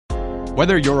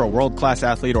Whether you're a world-class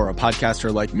athlete or a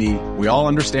podcaster like me, we all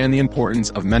understand the importance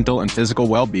of mental and physical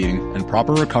well-being and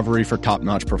proper recovery for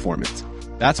top-notch performance.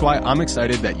 That's why I'm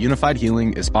excited that Unified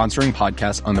Healing is sponsoring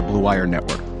podcasts on the Blue Wire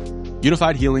Network.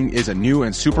 Unified Healing is a new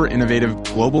and super innovative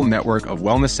global network of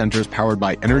wellness centers powered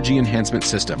by Energy Enhancement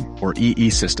System, or EE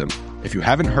System. If you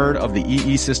haven't heard of the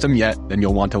EE System yet, then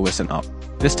you'll want to listen up.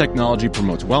 This technology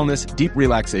promotes wellness, deep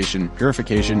relaxation,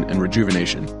 purification, and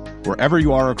rejuvenation. Wherever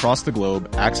you are across the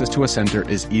globe, access to a center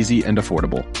is easy and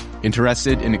affordable.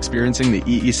 Interested in experiencing the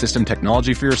EE System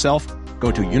technology for yourself?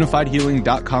 Go to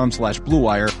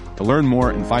unifiedhealing.com/bluewire to learn more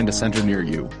and find a center near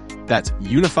you. That's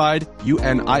unified,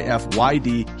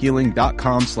 UNIFYD,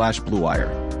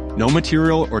 healing.com/bluewire. No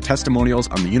material or testimonials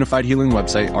on the Unified Healing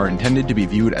website are intended to be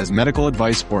viewed as medical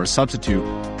advice or a substitute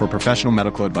for professional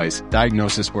medical advice,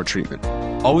 diagnosis, or treatment.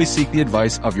 Always seek the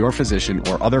advice of your physician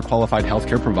or other qualified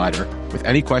healthcare provider with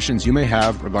any questions you may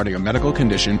have regarding a medical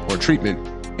condition or treatment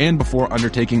and before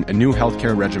undertaking a new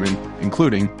healthcare regimen,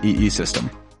 including EE System.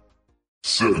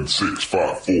 7, 6,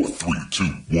 5, 4, 3, 2,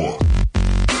 1.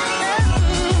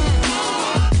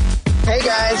 Hey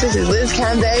guys, this is Liz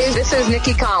Candace. This is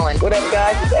Nikki Collins. What up,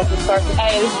 guys? It's Esther Carson.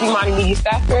 Hey, this is Imani Miggy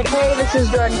Stafford. Hey, this is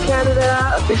Jordan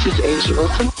Canada. This is Asia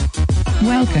Wilson.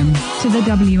 Welcome to the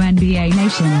WNBA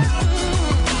Nation.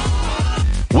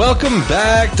 Welcome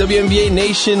back, WNBA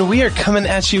Nation. We are coming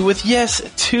at you with, yes,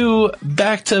 2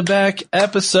 back-to-back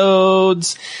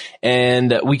episodes,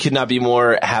 and we could not be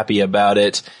more happy about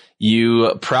it.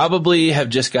 You probably have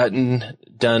just gotten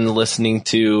done listening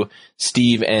to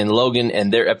Steve and Logan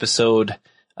and their episode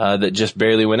that just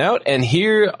barely went out. And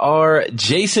here are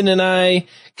Jason and I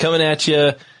coming at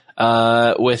you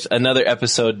with another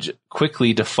episode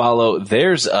quickly to follow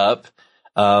theirs up.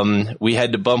 We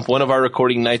had to bump one of our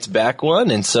recording nights back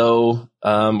one, and so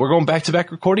we're going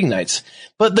back-to-back recording nights.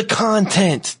 But the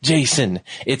content, Jason,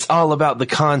 it's all about the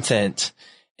content.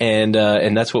 And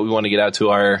that's what we want to get out to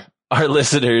our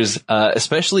listeners,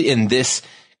 especially in this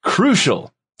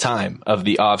crucial time of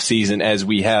the off season as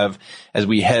we head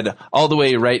all the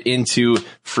way right into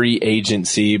free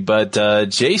agency. But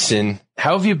Jason,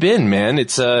 how have you been, man?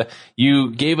 It's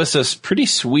you gave us a pretty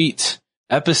sweet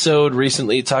episode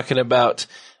recently talking about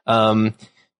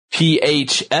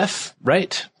PHF,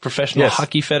 right? Professional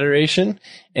Hockey Federation,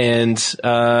 and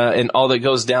all that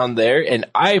goes down there. And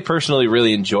I personally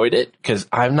really enjoyed it because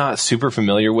I'm not super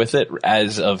familiar with it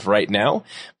as of right now,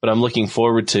 but I'm looking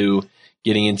forward to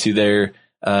getting into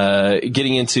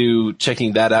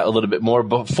checking that out a little bit more.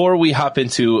 Before we hop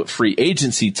into free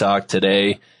agency talk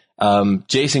today,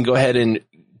 Jason, go ahead and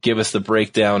give us the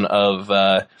breakdown of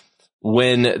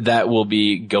when that will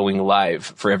be going live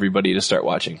for everybody to start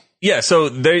watching. Yeah, so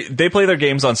they play their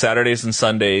games on Saturdays and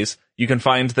Sundays. You can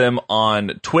find them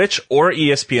on Twitch or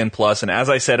ESPN Plus. And as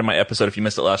I said in my episode, if you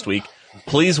missed it last week,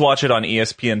 please watch it on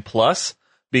ESPN Plus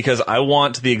because I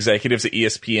want the executives at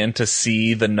ESPN to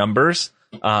see the numbers.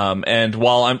 And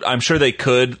while I'm sure they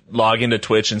could log into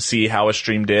Twitch and see how a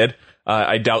stream did,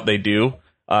 I doubt they do.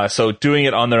 So doing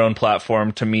it on their own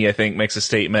platform, to me, I think makes a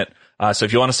statement. So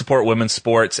if you want to support women's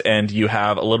sports and you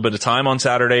have a little bit of time on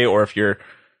Saturday, or if you're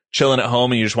chilling at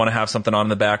home and you just want to have something on in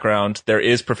the background, there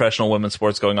is professional women's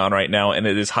sports going on right now, and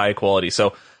it is high quality.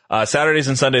 So Saturdays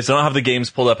and Sundays, I don't have the games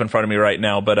pulled up in front of me right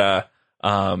now, but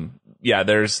yeah,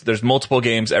 there's multiple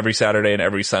games every Saturday and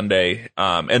every Sunday,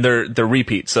 and they're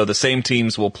repeats. So the same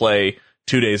teams will play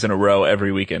 2 days in a row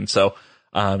every weekend. So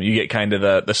you get kind of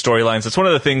the storylines. It's one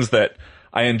of the things that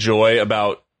I enjoy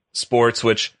about sports,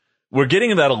 which we're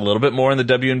getting that a little bit more in the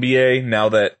WNBA now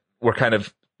that we're kind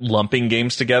of lumping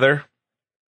games together.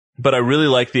 But I really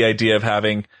like the idea of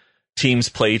having teams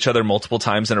play each other multiple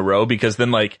times in a row, because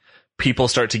then like people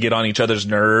start to get on each other's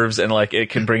nerves and like it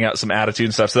can bring out some attitude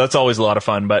and stuff. So that's always a lot of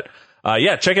fun. But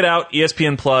yeah, check it out,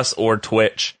 ESPN Plus or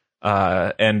Twitch.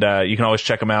 And you can always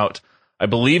check them out. I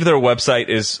believe their website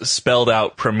is spelled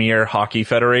out Premier Hockey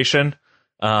Federation.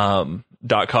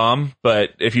 .com,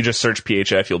 but if you just search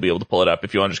PHF, you'll be able to pull it up.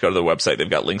 If you want to just go to their website, they've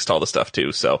got links to all the stuff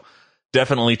too. So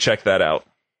definitely check that out.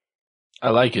 I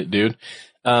like it, dude.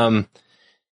 And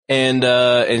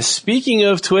speaking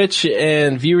of Twitch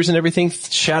and viewers and everything,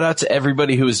 shout out to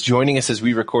everybody who is joining us as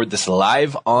we record this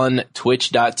live on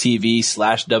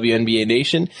twitch.tv/WNBA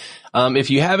Nation.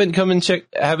 If you haven't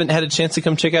had a chance to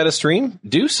come check out a stream,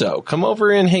 do so. Come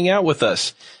over and hang out with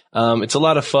us. It's a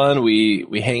lot of fun.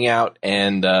 We hang out,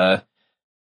 and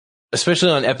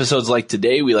especially on episodes like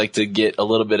today, we like to get a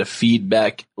little bit of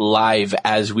feedback live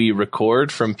as we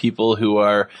record from people who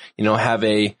are, have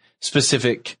a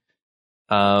specific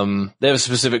they have a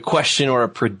specific question or a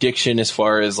prediction as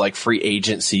far as like free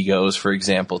agency goes, for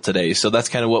example, today. So that's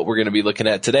kind of what we're going to be looking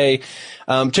at today.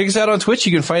 Check us out on Twitch.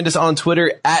 You can find us on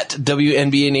Twitter at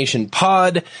WNBA Nation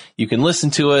Pod. You can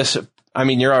listen to us. I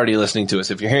mean, you're already listening to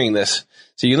us if you're hearing this.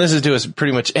 So you can listen to us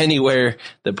pretty much anywhere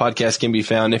the podcast can be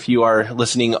found. If you are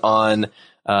listening on,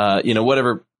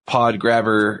 whatever pod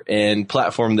grabber and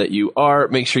platform that you are,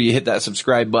 make sure you hit that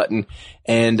subscribe button.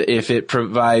 And if it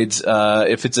provides,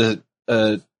 if it's a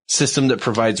system that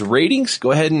provides ratings,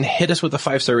 go ahead and hit us with a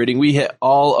 5-star rating. We hit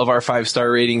all of our 5-star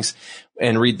ratings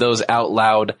and read those out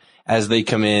loud as they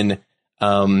come in.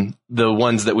 The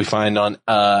ones that we find on,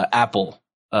 Apple,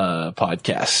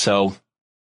 podcasts. So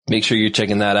make sure you're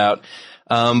checking that out.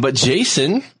 But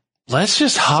Jason, let's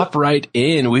just hop right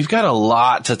in. We've got a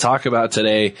lot to talk about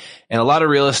today and a lot of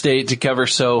real estate to cover.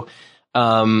 So,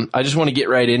 I just want to get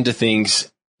right into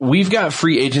things. We've got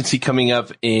free agency coming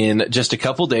up in just a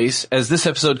couple days. As this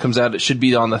episode comes out, it should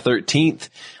be on the 13th.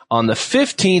 On the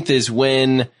 15th is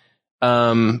when,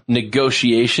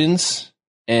 negotiations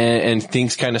and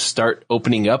things kind of start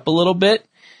opening up a little bit.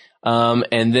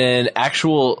 And then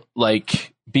actual,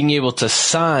 like, being able to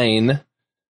sign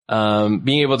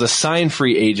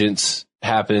free agents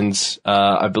happens,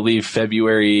 I believe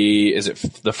February, is it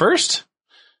the 1st?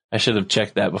 I should have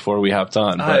checked that before we hopped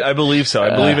on. But, I believe so.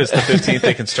 I believe it's the 15th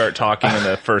they can start talking and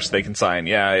the 1st they can sign.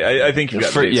 Yeah, I think you've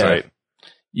got the dates right.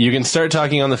 You can start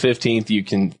talking on the 15th. You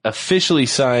can officially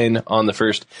sign on the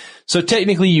 1st. So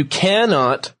technically you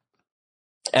cannot,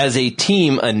 as a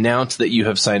team, announce that you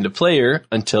have signed a player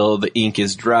until the ink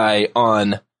is dry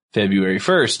on February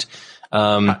 1st.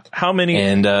 How many?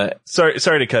 And sorry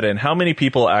to cut in. How many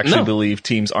people actually believe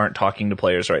teams aren't talking to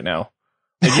players right now?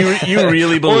 Like you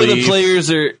really believe? Or the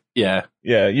players are, yeah.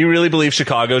 Yeah, you really believe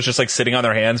Chicago's just like sitting on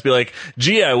their hands, be like,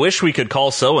 gee, I wish we could call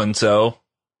so-and-so.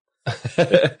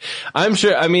 I'm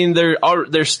sure. I mean,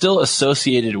 they're still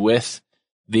associated with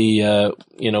the,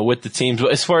 with the teams,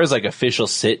 as far as like official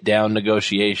sit down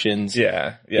negotiations.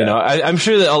 Yeah. I'm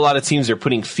sure that a lot of teams are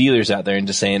putting feelers out there and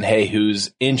just saying, hey,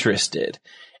 who's interested?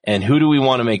 And who do we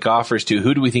want to make offers to?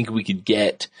 Who do we think we could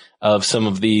get of some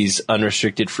of these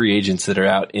unrestricted free agents that are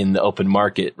out in the open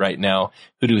market right now?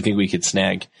 Who do we think we could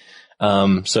snag?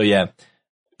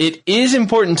 It is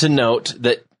important to note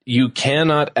that you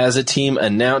cannot, as a team,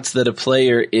 announce that a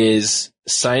player is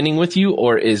signing with you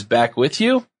or is back with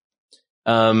you.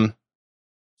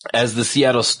 As the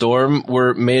Seattle Storm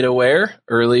were made aware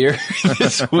earlier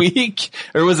this week,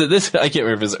 or was it this? I can't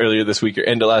remember if it was earlier this week or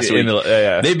end of last week.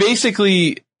 They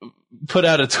basically put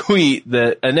out a tweet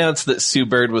that announced that Sue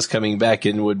Bird was coming back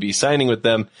and would be signing with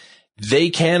them.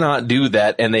 They cannot do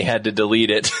that, and they had to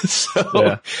delete it. So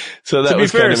that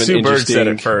was kind of an Sue Bird said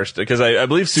it first, because I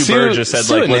believe Sue Bird just said,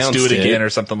 like, let's do it again or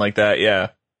something like that. Yeah.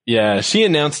 Yeah. She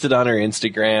announced it on her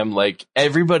Instagram. Like,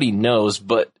 everybody knows,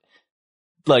 but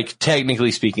like,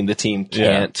 technically speaking, the team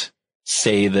can't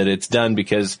say that it's done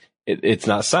because it's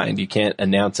not signed. You can't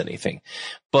announce anything,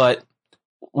 but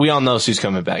we all know Sue's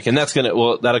coming back, and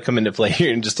that'll come into play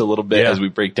here in just a little bit as we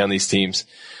break down these teams.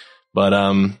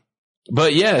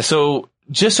 But yeah, so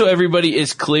just so everybody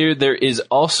is clear, there is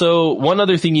also one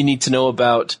other thing you need to know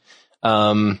about,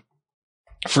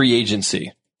 free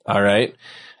agency. All right.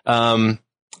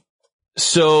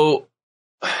 So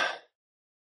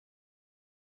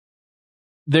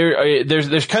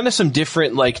there's kind of some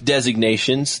different like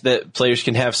designations that players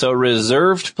can have. So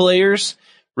reserved players,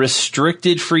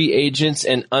 restricted free agents,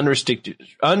 and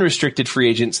unrestricted free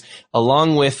agents,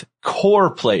 along with core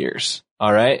players.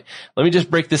 All right. Let me just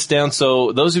break this down.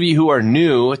 So those of you who are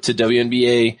new to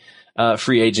WNBA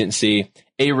free agency,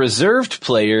 a reserved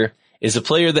player is a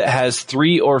player that has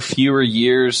 3 or fewer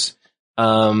years.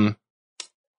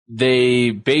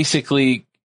 They basically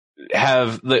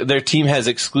have their team has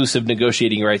exclusive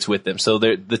negotiating rights with them. So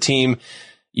the team,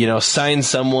 signs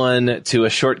someone to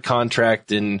a short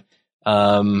contract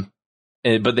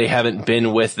but they haven't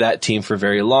been with that team for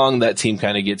very long. That team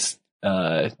kind of gets,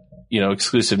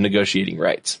 exclusive negotiating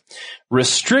rights.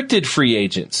 Restricted free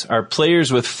agents are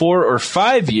players with 4 or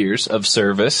 5 years of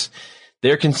service.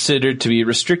 They're considered to be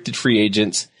restricted free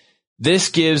agents. This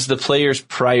gives the player's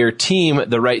prior team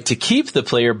the right to keep the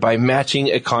player by matching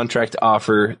a contract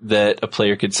offer that a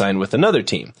player could sign with another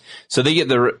team. So they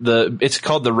get it's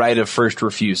called the right of first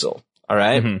refusal. All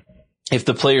right. Mm-hmm. If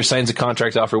the player signs a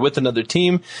contract offer with another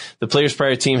team, the player's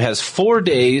prior team has 4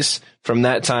 days from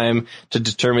that time to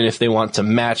determine if they want to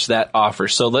match that offer.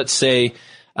 So let's say,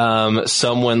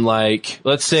 someone like,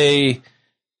 let's see,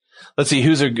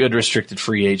 who's a good restricted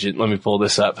free agent? Let me pull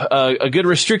this up. A good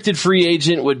restricted free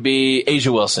agent would be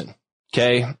A'ja Wilson.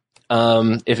 Okay.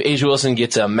 if A'ja Wilson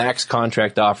gets a max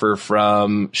contract offer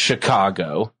from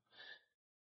Chicago,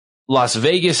 Las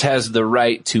Vegas has the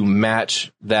right to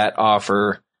match that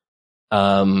offer,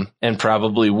 and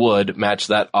probably would match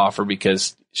that offer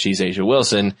because she's A'ja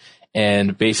Wilson,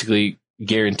 and basically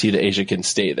guarantee that A'ja can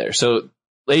stay there. So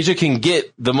A'ja can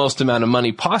get the most amount of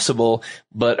money possible,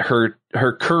 but her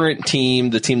current team,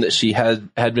 the team that she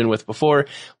had been with before,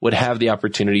 would have the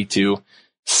opportunity to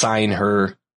sign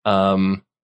her, to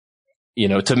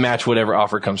match whatever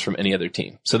offer comes from any other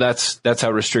team. So that's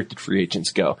how restricted free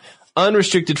agents go.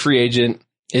 Unrestricted free agent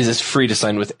is free to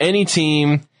sign with any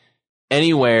team,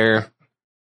 anywhere,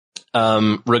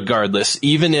 regardless,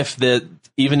 even if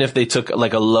they took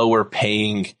like a lower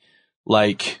paying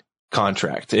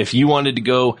contract. If you wanted to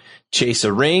go chase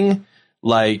a ring,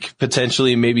 like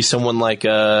potentially maybe someone like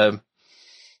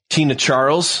Tina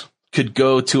Charles could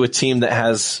go to a team that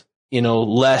has,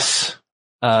 less,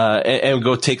 and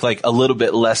go take like a little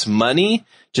bit less money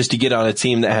just to get on a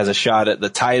team that has a shot at the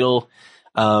title.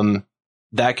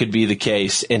 That could be the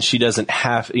case. And she doesn't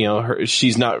have,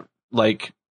 she's not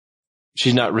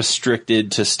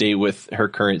restricted to stay with her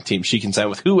current team. She can sign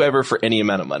with whoever for any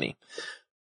amount of money.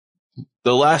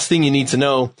 The last thing you need to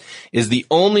know is the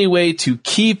only way to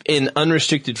keep an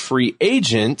unrestricted free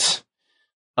agent,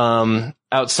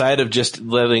 outside of just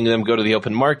letting them go to the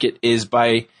open market, is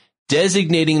by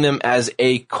designating them as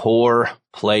a core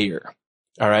player.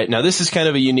 All right. Now, this is kind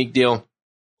of a unique deal.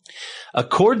 A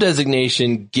core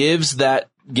designation gives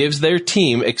their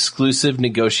team exclusive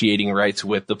negotiating rights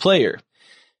with the player.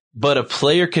 But a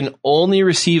player can only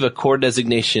receive a core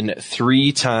designation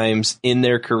 3 times in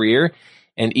their career,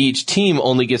 and each team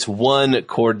only gets 1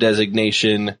 core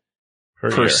designation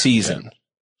per season. Yeah.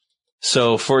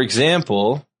 So, for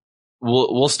example,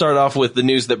 we'll start off with the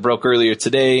news that broke earlier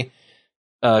today.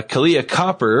 Kahleah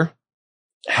Copper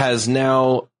has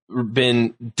now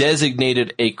been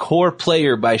designated a core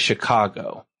player by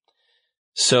Chicago.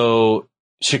 So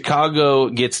Chicago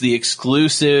gets the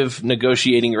exclusive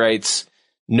negotiating rights.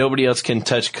 Nobody else can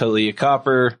touch Kahleah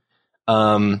Copper.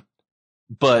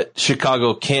 But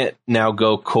Chicago can't now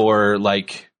go core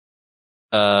like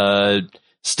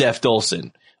Steph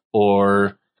Dolson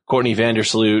or Courtney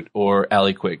Vandersloot or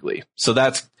Allie Quigley. So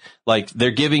that's like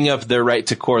they're giving up their right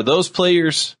to core those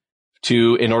players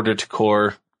in order to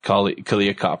core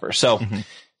Kahleah Copper. So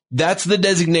that's the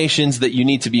designations that you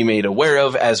need to be made aware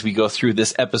of as we go through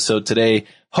this episode today.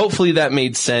 Hopefully that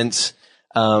made sense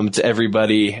to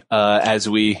everybody as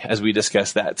we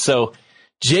discuss that. So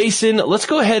Jason, let's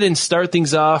go ahead and start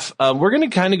things off. We're going to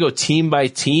kind of go team by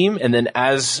team, and then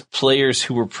as players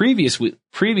who were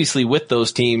previously with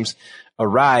those teams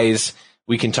arise,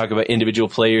 we can talk about individual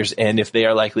players and if they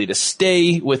are likely to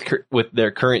stay with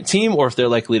their current team or if they're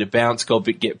likely to bounce,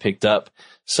 get picked up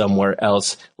somewhere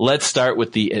else. Let's start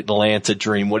with the Atlanta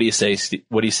Dream. What do you say?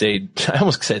 What do you say? I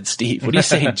almost said Steve. What do you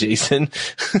say, Jason?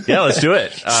 Yeah, let's do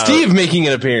it. Steve making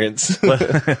an appearance.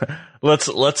 Let's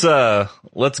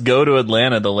go to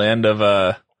Atlanta, the land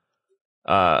of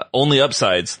only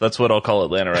upsides. That's what I'll call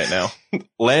Atlanta right now.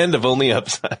 Land of only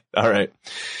upside. All right.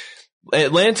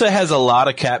 Atlanta has a lot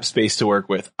of cap space to work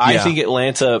with. I think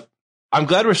Atlanta, I'm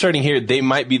glad we're starting here. They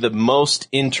might be the most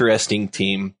interesting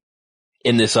team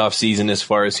in this offseason as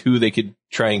far as who they could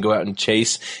try and go out and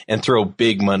chase and throw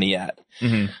big money at.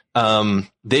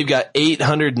 They've got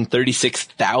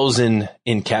 $836,000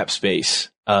 in cap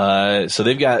space. So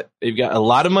they've got a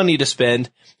lot of money to spend,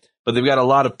 but they've got a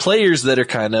lot of players that are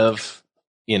kind of,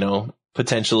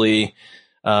 potentially,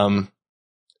 their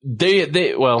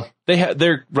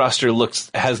roster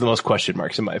has the most question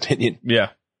marks in my opinion. Yeah.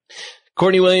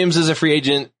 Courtney Williams is a free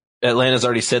agent. Atlanta's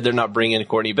already said they're not bringing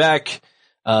Courtney back,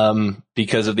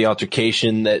 because of the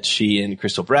altercation that she and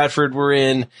Crystal Bradford were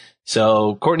in.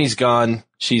 So Courtney's gone.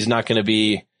 She's not going to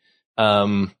be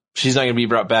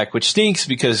brought back, which stinks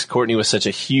because Courtney was such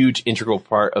a huge integral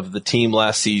part of the team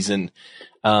last season.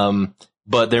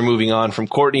 But they're moving on from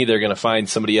Courtney. They're going to find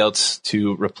somebody else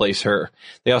to replace her.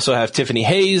 They also have Tiffany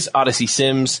Hayes, Odyssey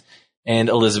Sims, and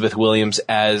Elizabeth Williams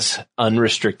as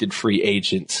unrestricted free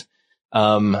agents.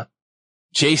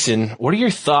 Jason, what are your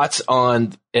thoughts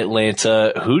on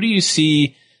Atlanta? Who do you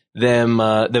see them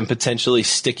potentially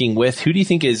sticking with? Who do you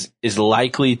think is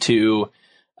likely to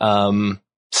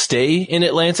stay in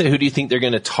Atlanta? Who do you think they're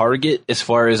going to target as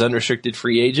far as unrestricted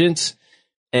free agents?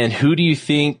 And who do you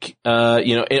think,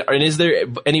 and is there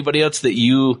anybody else that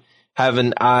you have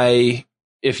an eye,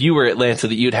 if you were Atlanta,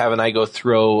 that you'd have an eye go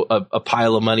throw a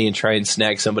pile of money and try and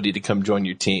snag somebody to come join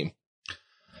your team?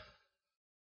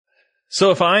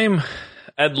 So if I'm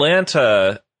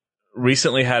Atlanta,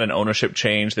 recently had an ownership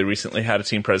change. They recently had a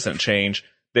team president change.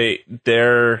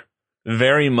 Their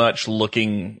very much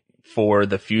looking for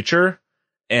the future.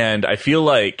 And I feel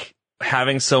like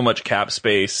having so much cap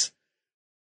space,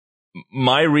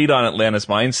 my read on Atlanta's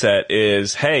mindset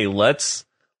is, hey, let's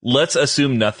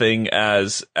assume nothing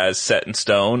as set in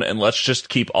stone, and let's just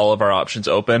keep all of our options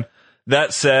open.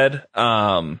 That said,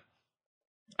 I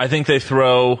think they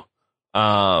throw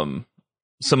some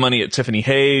money at Tiffany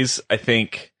Hayes. I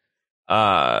think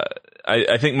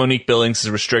I think Monique Billings is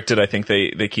restricted. I think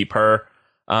they keep her.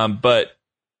 But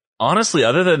honestly,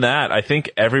 other than that, I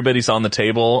think everybody's on the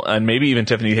table, and maybe even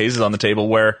Tiffany Hayes is on the table,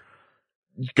 where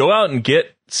go out and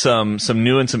get some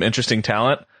new and some interesting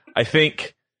talent. I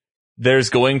think there's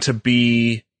going to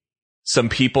be some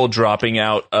people dropping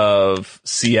out of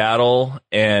Seattle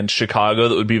and Chicago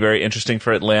that would be very interesting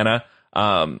for Atlanta.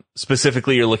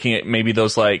 Specifically, you're looking at maybe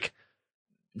those like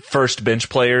first bench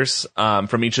players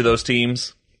from each of those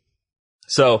teams.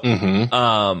 So,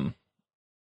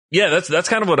 yeah, that's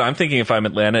kind of what I'm thinking if I'm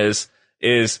Atlanta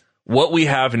is what we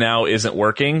have now isn't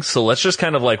working. So let's just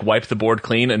kind of like wipe the board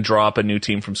clean and draw up a new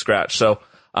team from scratch. So,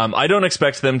 I don't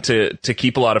expect them to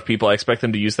keep a lot of people. I expect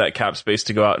them to use that cap space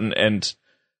to go out and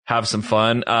have some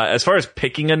fun. As far as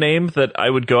picking a name that I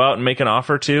would go out and make an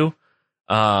offer to,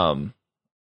 a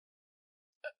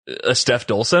Steph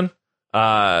Dolson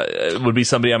would be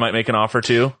somebody I might make an offer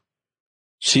to.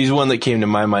 She's one that came to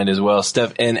my mind as well.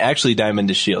 Steph, and actually Diamond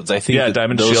DeShields. I think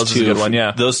Diamond DeShields is a good one.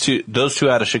 Yeah, those two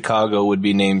out of Chicago would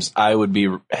be names I would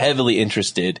be heavily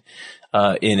interested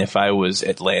in if I was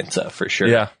Atlanta for sure.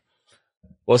 Yeah.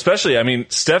 Well, especially, I mean,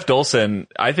 Steph Dolson,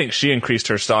 I think she increased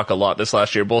her stock a lot this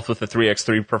last year, both with the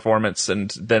 3x3 performance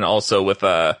and then also with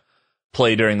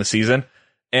play during the season.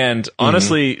 And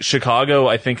honestly, Chicago,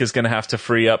 I think, is going to have to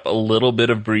free up a little bit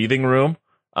of breathing room.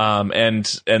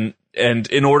 And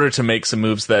in order to make some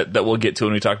moves that we'll get to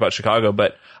when we talk about Chicago,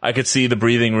 but I could see the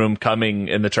breathing room coming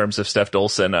in the terms of Steph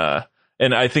Dolson.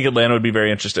 And I think Atlanta would be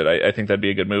very interested. I think that'd be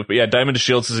a good move. But yeah, Diamond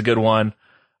DeShields is a good one.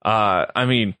 I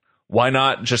mean, why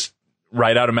not just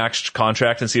write out a max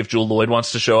contract and see if Jewell Loyd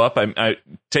wants to show up? I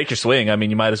take your swing. I mean,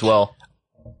 you might as well.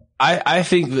 I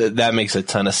think that makes a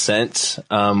ton of sense.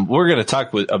 We're going to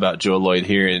talk about Jewell Loyd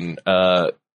here in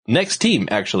next team,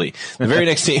 actually, the very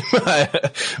next team.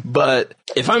 But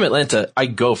if I'm Atlanta, I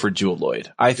go for Jewell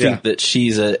Loyd. I think that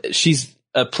she's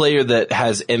a player that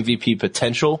has MVP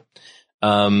potential,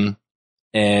 and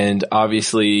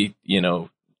obviously,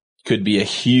 could be a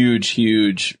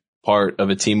huge part of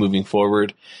a team moving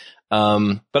forward.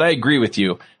 But I agree with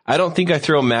you. I don't think I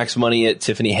throw max money at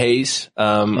Tiffany Hayes.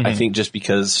 I think just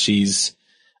because she's,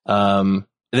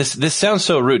 this sounds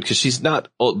so rude because she's not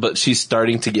old, but she's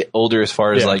starting to get older as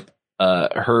far as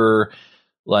her,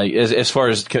 as far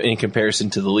as in comparison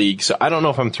to the league. So I don't know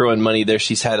if I'm throwing money there.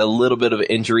 She's had a little bit of an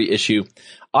injury issue.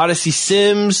 Odyssey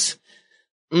Sims,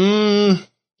 I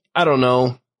don't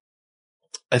know.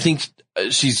 I think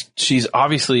she's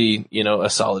obviously, a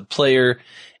solid player.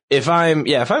 If I'm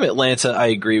Atlanta, I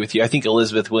agree with you. I think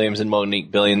Elizabeth Williams and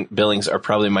Monique Billings are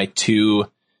probably my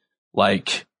two,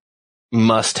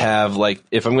 must have.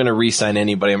 If I'm going to re-sign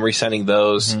anybody, I'm re-signing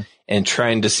those and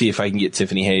trying to see if I can get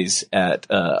Tiffany Hayes at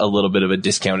a little bit of a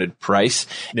discounted price.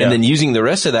 Yeah. And then using the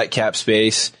rest of that cap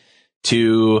space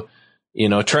to,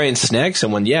 try and snag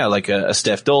someone. Yeah, like a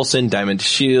Steph Dolson, Diamond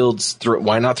DeShields.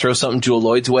 Why not throw something Jewell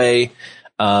Loyd's way?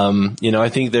 I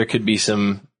think there could be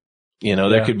some,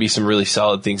 there could be some really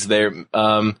solid things there.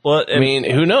 I mean,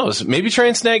 who knows? Maybe try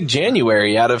and snag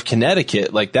January out of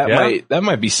Connecticut. That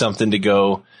might be something to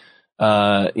go,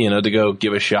 to go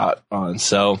give a shot on.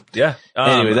 So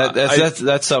anyway,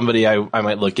 that's somebody I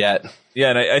might look at. Yeah.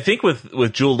 And I think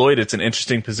with Jewell Loyd, it's an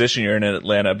interesting position you're in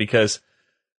Atlanta because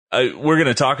we're going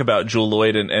to talk about Jewell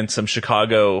Loyd and some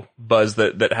Chicago buzz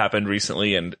that happened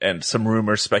recently and some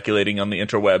rumors speculating on the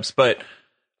interwebs. But,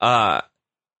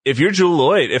 if you're Jewell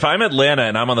Loyd, if I'm Atlanta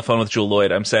and I'm on the phone with Jewell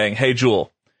Loyd, I'm saying, hey,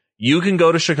 Jewell, you can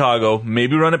go to Chicago,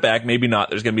 maybe run it back, maybe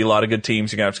not. There's going to be a lot of good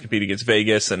teams. You're going to have to compete against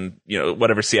Vegas and,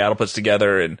 whatever Seattle puts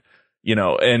together. And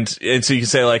so you can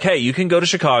say hey, you can go to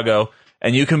Chicago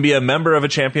and you can be a member of a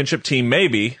championship team,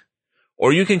 maybe,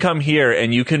 or you can come here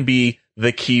and you can be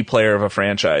the key player of a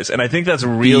franchise. And I think that's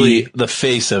really the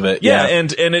face of it. Yeah.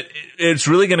 And it's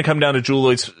really going to come down to Jewell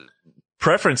Loyd's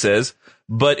preferences.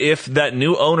 But if that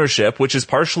new ownership, which is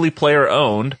partially player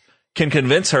owned, can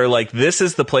convince her this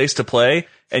is the place to play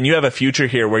and you have a future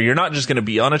here where you're not just going to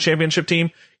be on a championship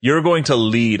team, you're going to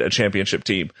lead a championship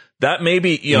team. That may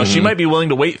be, she might be willing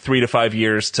to wait 3 to 5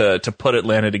 years to put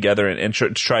Atlanta together and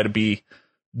try to be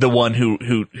the one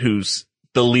who's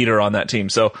the leader on that team.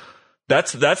 So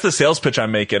that's the sales pitch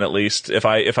I'm making, at least. If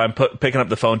I'm picking up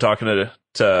the phone talking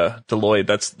to Loyd,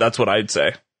 that's what I'd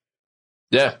say.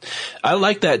 Yeah, I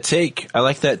like that take.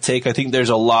 I think there's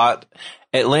a lot.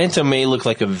 Atlanta may look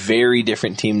like a very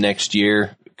different team next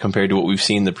year compared to what we've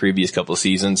seen the previous couple of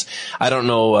seasons. I don't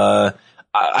know.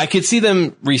 I could see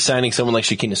them re-signing someone like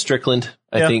Shakina Strickland.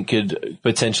 I think could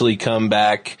potentially come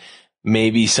back.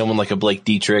 Maybe someone like a Blake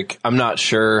Dietrich. I'm not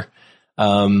sure.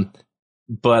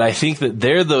 But I think that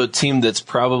they're the team that's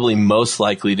probably most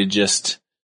likely to just,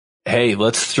 hey,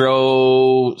 let's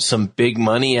throw some big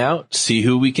money out, see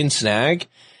who we can snag,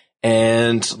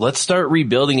 and let's start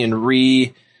rebuilding and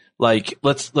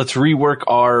let's rework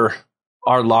our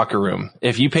locker room.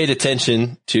 If you paid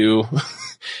attention to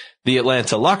the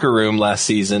Atlanta locker room last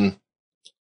season,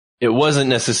 it wasn't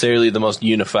necessarily the most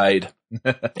unified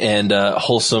and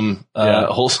wholesome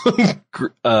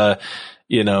locker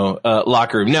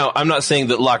room. Now, I'm not saying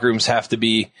that locker rooms have to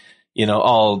be,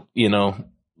 all,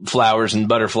 flowers and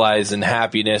butterflies and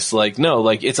happiness. No,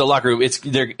 it's a locker room.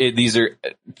 These are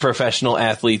professional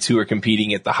athletes who are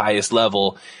competing at the highest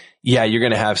level. Yeah, you're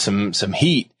going to have some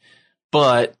heat,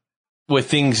 but with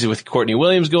things with Courtney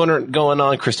Williams going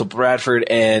on, Crystal Bradford,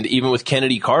 and even with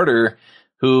Kennedy Carter,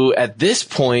 who at this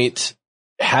point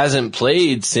hasn't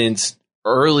played since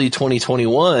early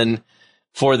 2021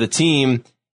 for the team.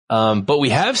 But we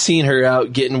have seen her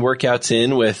out getting workouts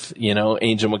in with,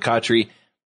 Angel McCoughtry.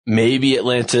 Maybe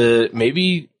Atlanta's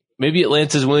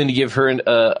willing to give her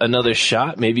another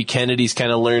shot. Maybe Kennedy's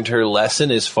kind of learned her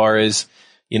lesson as far as,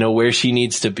 where she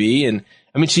needs to be. And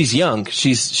I mean, she's young.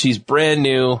 She's brand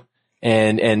new.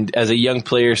 And as a young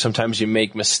player, sometimes you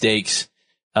make mistakes.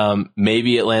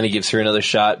 Maybe Atlanta gives her another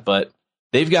shot, but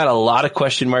they've got a lot of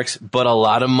question marks, but a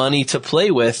lot of money to play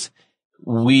with.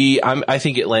 I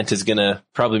think Atlanta's going to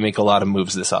probably make a lot of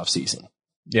moves this offseason.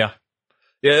 Yeah.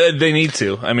 Yeah, they need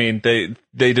to. I mean, they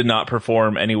did not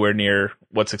perform anywhere near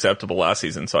what's acceptable last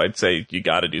season, so I'd say you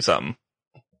got to do something.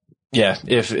 Yeah,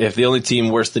 if the only team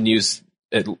worse than you's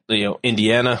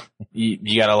Indiana,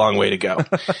 you got a long way to go.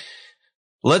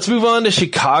 Let's move on to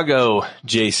Chicago,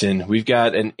 Jason. We've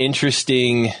got an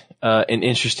interesting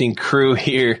crew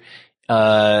here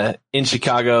in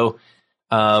Chicago.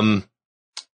 As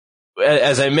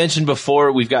I mentioned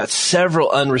before, we've got several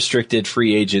unrestricted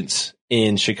free agents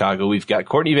in Chicago. We've got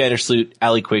Courtney Vandersloot,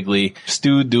 Allie Quigley,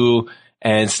 Stu Du,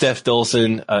 and Steph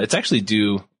Dolson. It's actually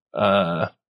due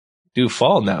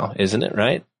fall now, isn't it?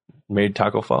 Right? Married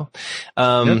Taco Fall.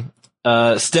 Steph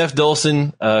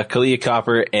Dolson, Kalia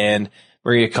Copper, and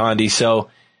Maria Condi. So,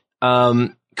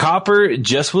 Copper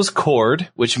just was cored,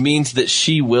 which means that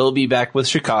she will be back with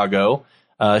Chicago.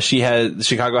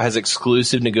 Chicago has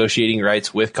exclusive negotiating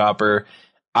rights with Copper.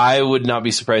 I would not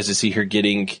be surprised to see her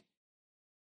getting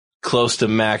close to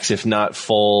max, if not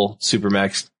full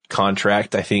supermax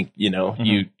contract. I think,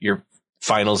 your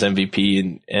finals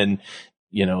MVP and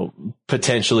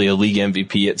potentially a league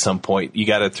MVP at some point. You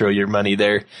got to throw your money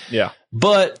there. Yeah.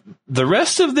 But the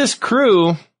rest of this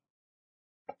crew,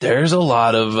 there's a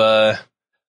lot of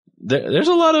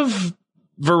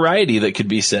variety that could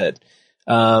be said.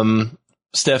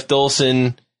 Steph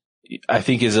Dolson, I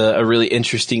think, is a really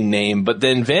interesting name. But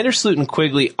then Vandersloot and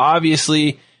Quigley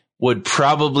obviously would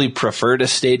probably prefer to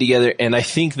stay together. And I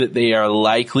think that they are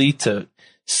likely to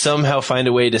somehow find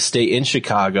a way to stay in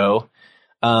Chicago.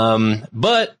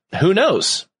 But who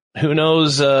knows? Who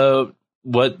knows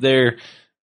what they're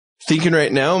thinking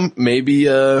right now? Maybe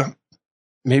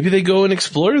they go and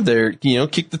explore their,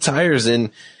 kick the tires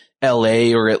in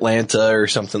LA or Atlanta or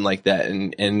something like that.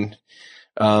 And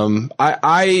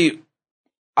I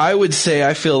would say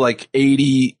I feel like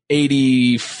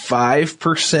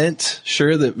 85%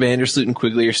 sure that Vandersloot and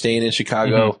Quigley are staying in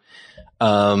Chicago.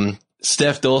 Mm-hmm.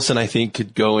 Steph Dolson, I think,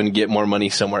 could go and get more money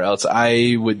somewhere else.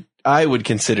 I would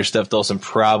consider Steph Dolson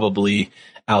probably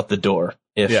out the door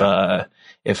if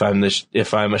I'm a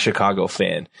Chicago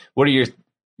fan. What are your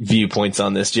viewpoints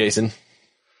on this, Jason?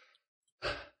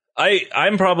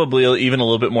 I'm probably even a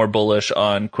little bit more bullish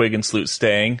on Quig and Sloot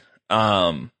staying.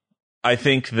 I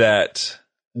think that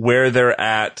where they're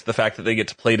at, the fact that they get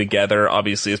to play together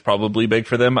obviously is probably big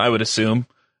for them, I would assume.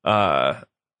 And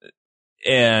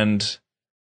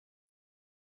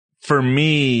for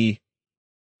me,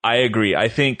 I agree. I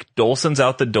think Dolson's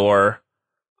out the door.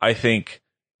 I think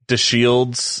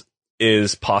DeShields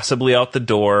is possibly out the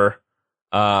door.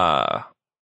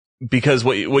 Because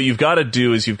what you've got to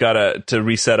do is you've got to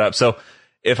reset up. So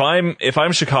if I'm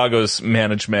Chicago's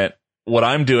management, what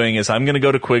I'm doing is I'm going to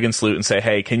go to Quig and Sloot and say,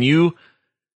 hey, can we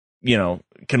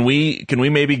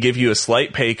maybe give you a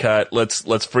slight pay cut?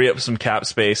 Let's free up some cap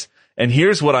space. And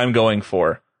here's what I'm going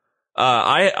for.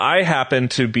 I happen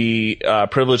to be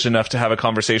privileged enough to have a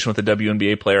conversation with a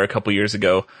WNBA player a couple years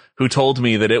ago who told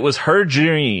me that it was her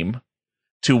dream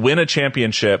to win a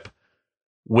championship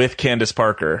with Candace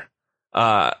Parker,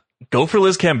 go for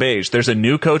Liz Cambage. There's a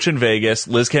new coach in Vegas.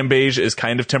 Liz Cambage is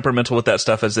kind of temperamental with that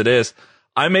stuff as it is.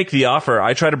 I make the offer.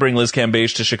 I try to bring Liz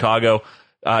Cambage to Chicago.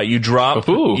 You drop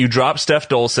Steph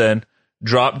Dolson,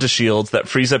 drop DeShields. That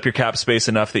frees up your cap space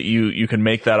enough that you can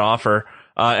make that offer.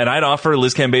 And I'd offer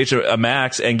Liz Cambage a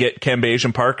max and get Cambage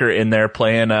and Parker in there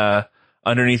playing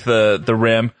underneath the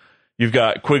rim. You've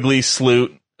got Quigley,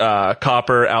 Sloot,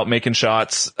 Copper out making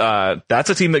shots. That's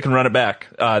a team that can run it back.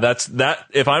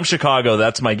 If I'm Chicago,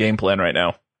 that's my game plan right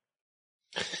now.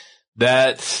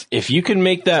 If you can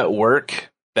make that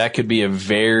work, that could be a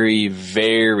very,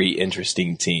 very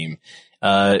interesting team.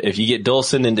 If you get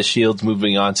Dolson and DeShields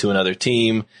moving on to another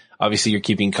team, obviously you're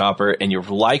keeping Copper, and you're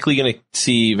likely going to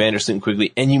see Vandersloot and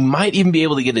Quigley, and you might even be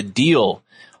able to get a deal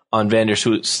on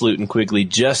Vandersloot and Quigley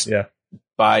just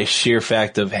by sheer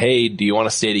fact of, hey, do you want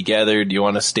to stay together? Do you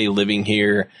want to stay living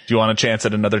here? Do you want a chance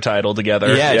at another title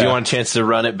together? Yeah. Do you want a chance to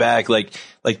run it back? Like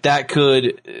that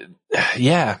could,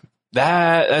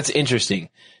 that's interesting.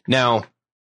 Now,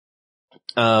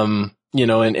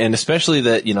 and especially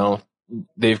that,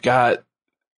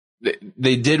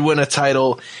 they did win a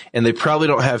title, and they probably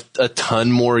don't have a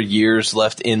ton more years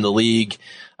left in the league.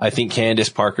 I think Candace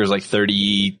Parker's like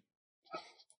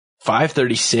 35,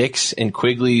 36, and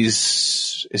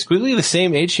is Quigley the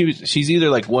same age? She's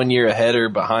either like 1 year ahead or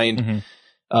behind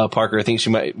Parker. I think she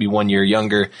might be 1 year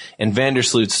younger. And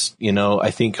Vandersloot's,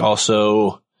 I think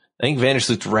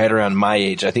Vandersloot's right around my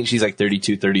age. I think she's like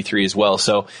 32, 33 as well.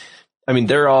 So, I mean,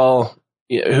 they're all,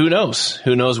 who knows?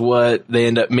 Who knows what they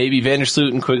end up? Maybe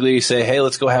Vandersloot and Quigley say, hey,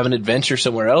 let's go have an adventure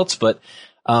somewhere else. But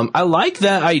I like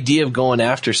that idea of going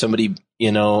after somebody,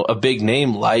 a big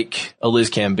name like a Liz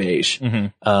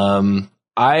Cambage.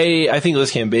 I think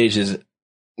Liz Cambage is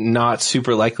not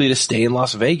super likely to stay in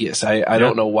Las Vegas. I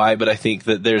don't know why, but I think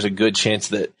that there's a good chance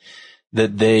that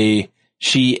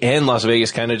she and Las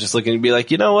Vegas kind of just looking to be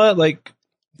like, you know what? Like,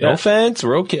 no offense,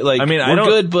 we're okay. Like, we're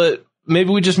good, but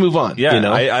maybe we just move on. Yeah,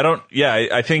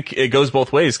 I think it goes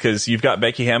both ways, because you've got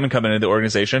Becky Hammon coming into the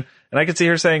organization, and I could see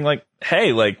her saying like,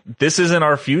 hey, like, this isn't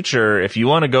our future. If you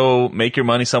want to go make your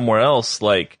money somewhere else,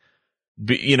 like,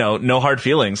 no hard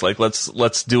feelings. Like,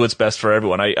 let's do what's best for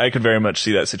everyone. I could very much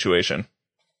see that situation.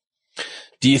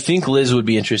 Do you think Liz would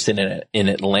be interested in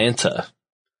Atlanta?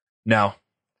 No,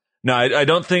 I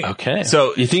don't think. Okay.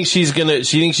 So you think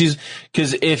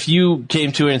because if you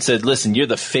came to her and said, listen, you're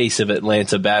the face of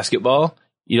Atlanta basketball,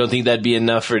 you don't think that'd be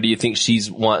enough, or do you think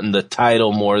she's wanting the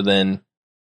title more than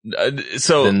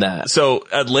that? So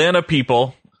Atlanta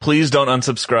people, please don't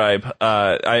unsubscribe.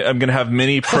 I'm going to have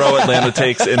many pro Atlanta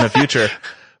takes in the future,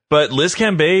 but Liz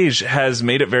Cambage has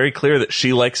made it very clear that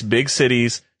she likes big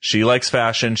cities. She likes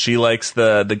fashion. She likes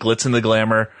the glitz and the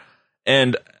glamour.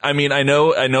 And I mean, I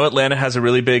know Atlanta has a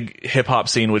really big hip hop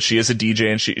scene, which she is a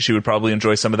DJ, and she would probably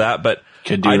enjoy some of that, but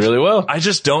could do really well. I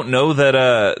just don't know that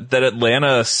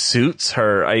Atlanta suits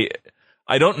her. I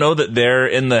don't know that they're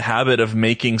in the habit of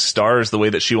making stars the way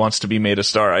that she wants to be made a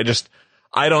star. I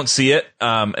don't see it.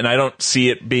 And I don't see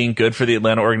it being good for the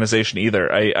Atlanta organization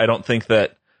either. I don't think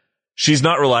that she's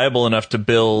not reliable enough to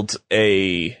build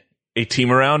a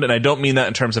team around. And I don't mean that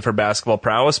in terms of her basketball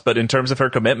prowess, but in terms of her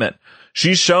commitment.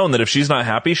 She's shown that if she's not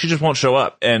happy, she just won't show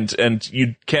up. And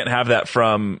you can't have that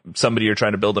from somebody you're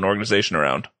trying to build an organization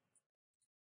around.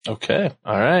 Okay.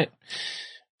 All right.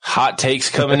 Hot takes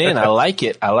coming in. I like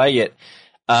it.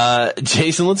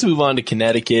 Jason, let's move on to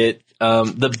Connecticut.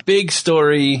 The big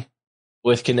story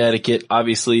with Connecticut,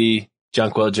 obviously,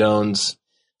 Jonquel Jones.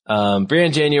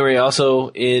 Briann January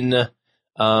also in the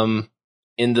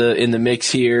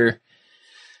mix here.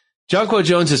 Jonquel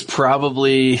Jones is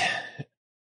probably,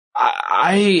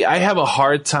 I have a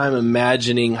hard time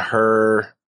imagining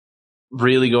her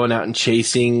really going out and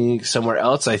chasing somewhere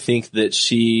else. I think that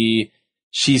she's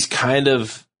kind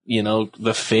of,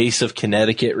 the face of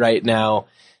Connecticut right now,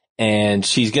 and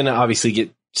she's going to obviously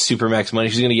get Supermax money.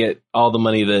 She's going to get all the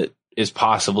money that is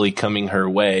possibly coming her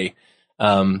way.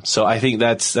 So I think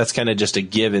that's kind of just a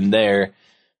given there.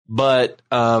 But,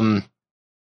 I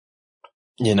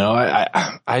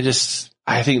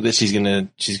think that she's gonna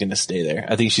stay there.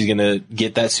 I think she's gonna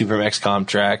get that Supermax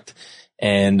contract,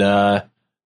 and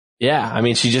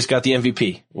she just got the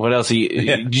MVP. What else?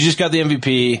 You just got the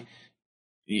MVP.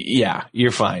 Yeah,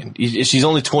 you're fine. She's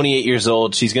only 28 years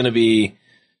old. She's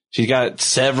got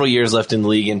several years left in the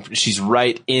league, and she's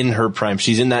right in her prime.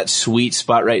 She's in that sweet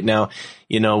spot right now,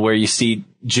 where you see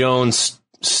Jones,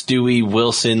 Stewie,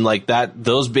 Wilson, like that.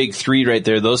 Those big three right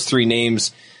there. Those three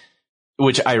names,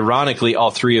 which ironically,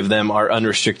 all three of them are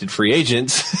unrestricted free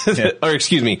agents, or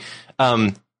excuse me,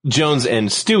 Jones and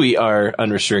Stewie are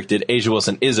unrestricted. Asia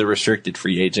Wilson is a restricted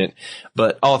free agent,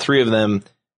 but all three of them,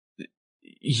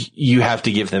 you have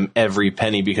to give them every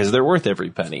penny because they're worth every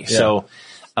penny. Yeah. So,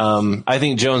 I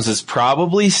think Jones is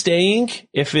probably staying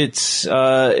if it's,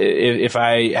 if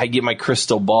I get my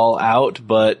crystal ball out,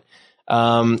 but,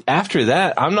 after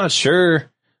that, I'm not sure,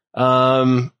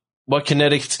 what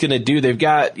Connecticut's going to do. They've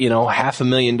got,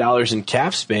 $500,000 in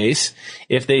cap space.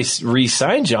 If they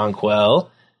re-sign Jonquel,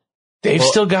 they've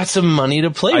still got some money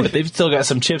to play with. They've still got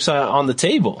some chips on the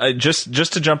table.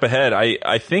 Just to jump ahead,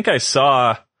 I think I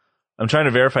saw, I'm trying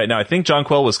to verify it now. I think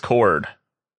Jonquel was cored.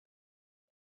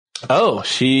 Oh,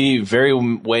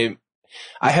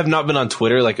 I have not been on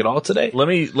Twitter at all today. Let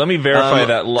me verify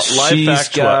that. Live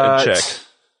fact check.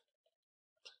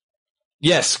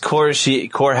 Yes, Core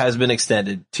has been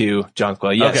extended to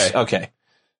Jonquel. Yes. Okay.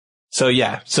 So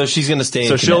so she's going to stay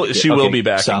in Connecticut. She will be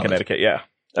back in Connecticut. Yeah.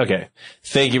 Okay.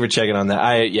 Thank you for checking on that.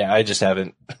 I just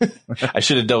haven't, I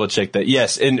should have double checked that.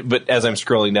 Yes. But as I'm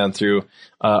scrolling down through,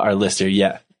 our list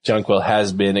here, Jonquel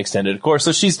has been extended, of course.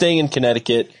 So she's staying in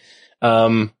Connecticut.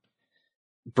 Brianne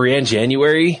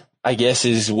January, I guess,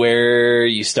 is where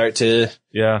you start to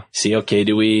see, okay,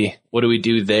 what do we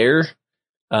do there?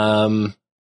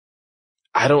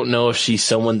 I don't know if she's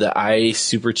someone that I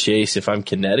super chase if I'm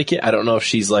Connecticut. I don't know if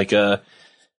she's an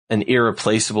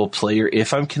irreplaceable player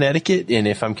if I'm Connecticut. And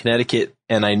if I'm Connecticut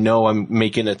and I know I'm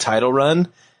making a title run,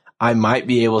 I might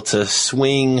be able to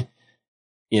swing,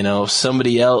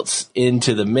 somebody else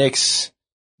into the mix.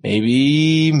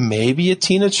 Maybe a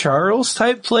Tina Charles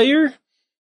type player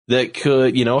that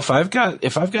could, if I've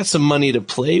got some money to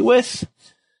play with,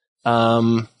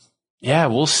 we'll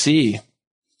see.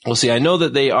 We'll see. I know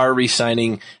that they are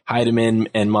re-signing Heidemann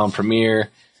and Montpremier.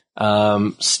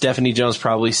 Stephanie Jones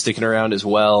probably sticking around as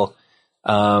well.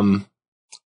 So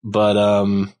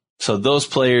those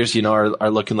players, are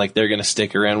looking like they're going to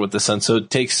stick around with the Suns. So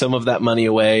take some of that money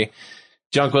away.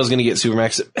 Jonquel's going to get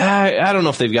Supermax. I don't know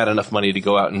if they've got enough money to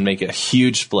go out and make a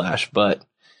huge splash, but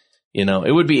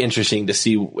it would be interesting to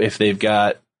see if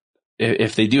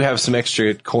if they do have some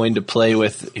extra coin to play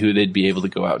with, who they'd be able to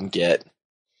go out and get.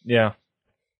 Yeah.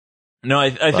 No,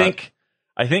 I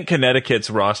think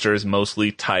Connecticut's roster is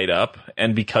mostly tied up,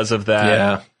 and because of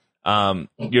that,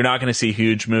 you're not going to see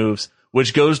huge moves,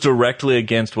 which goes directly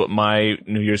against what my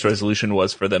New Year's resolution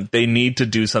was for them. They need to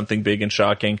do something big and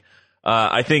shocking.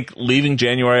 I think leaving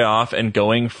January off and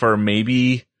going for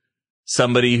maybe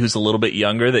somebody who's a little bit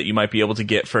younger that you might be able to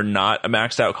get for not a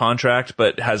maxed out contract,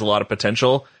 but has a lot of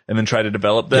potential, and then try to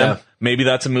develop them. Yeah. Maybe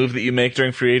that's a move that you make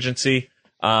during free agency.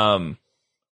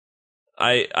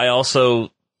 I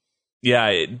also,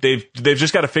 they've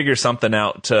just got to figure something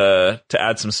out to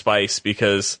add some spice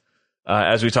because,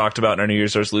 as we talked about in our New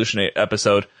Year's resolution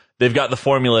episode, they've got the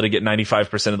formula to get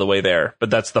 95% of the way there, but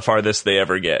that's the farthest they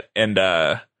ever get. And,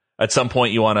 at some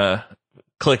point you want to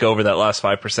click over that last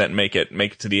 5% and make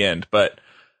it to the end. But,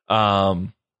 I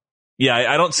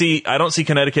don't see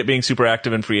Connecticut being super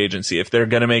active in free agency. If they're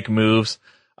going to make moves,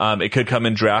 it could come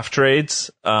in draft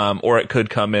trades, or it could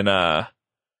come in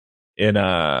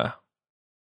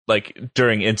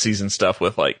during in-season stuff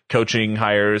with coaching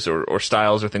hires or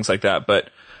styles or things like that.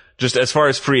 But just as far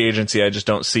as free agency, I just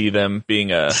don't see them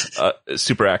being a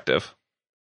super active.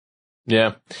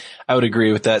 Yeah, I would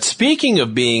agree with that. Speaking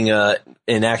of being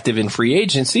inactive in free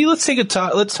agency, let's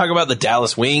talk about the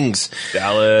Dallas Wings.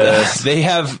 Dallas. They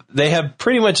have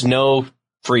pretty much no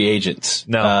free agents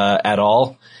at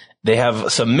all. They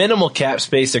have some minimal cap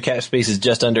space. Their cap space is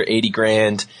just under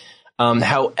 $80,000.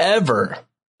 However,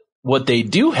 what they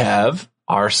do have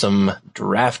are some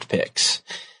draft picks.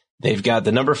 They've got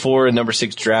the number 4 and number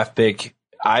 6 draft pick.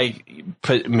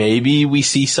 Maybe we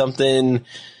see something,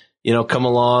 come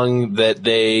along that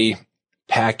they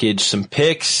package some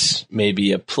picks,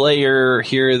 maybe a player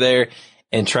here or there,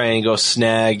 and try and go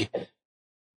snag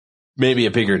maybe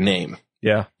a bigger name.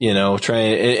 Yeah.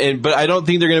 But I don't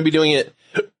think they're going to be doing it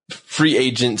free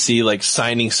agency,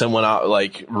 signing someone out,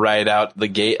 right out the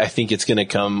gate. I think it's going to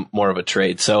come more of a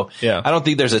trade. So I don't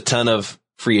think there's a ton of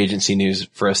free agency news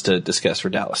for us to discuss for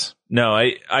Dallas. No,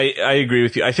 I agree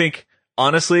with you. I think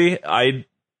honestly,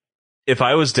 if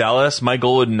I was Dallas, my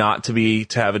goal would not to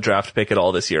have a draft pick at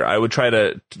all this year. I would try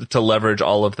to leverage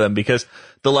all of them because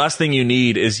the last thing you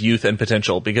need is youth and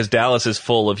potential, because Dallas is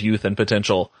full of youth and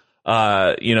potential.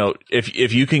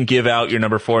 If you can give out your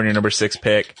number 4 and your number 6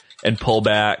 pick and pull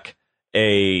back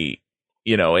a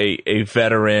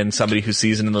veteran, somebody who's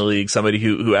seasoned in the league, somebody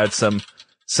who adds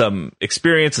some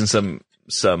experience and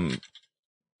some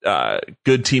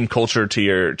good team culture to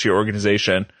your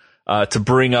organization, to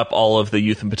bring up all of the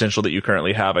youth and potential that you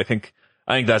currently have. I think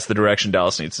that's the direction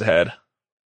Dallas needs to head.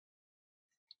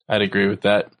 I'd agree with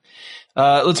that.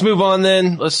 Let's move on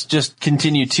then. Let's just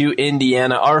continue to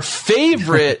Indiana, our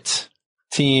favorite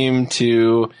team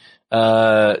to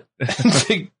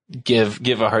to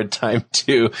give a hard time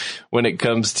to when it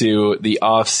comes to the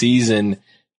off season.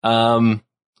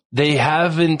 They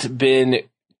haven't been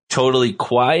totally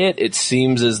quiet. It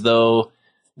seems as though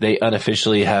they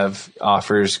unofficially have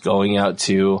offers going out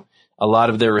to a lot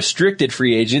of their restricted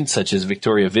free agents, such as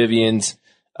Victoria Vivians,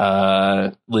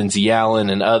 Lindsey Allen,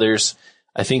 and others.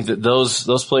 I think that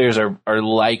those players are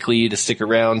likely to stick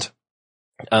around.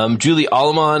 Julie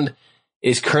Allemond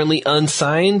is currently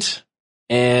unsigned,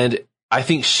 and I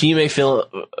think she may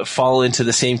fall into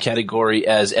the same category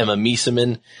as Emma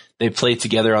Miesemann. They played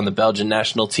together on the Belgian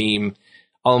national team.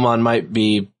 Allemond might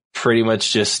be pretty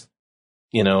much just,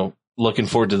 looking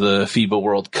forward to the FIBA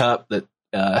World Cup that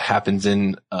happens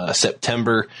in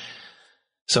September.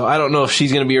 So I don't know if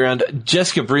she's going to be around.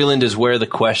 Jessica Breland is where the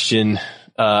question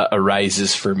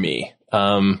arises for me.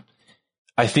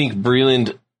 I think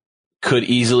Breland could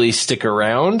easily stick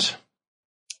around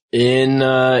in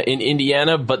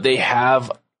Indiana, but they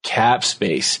have cap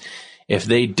space. If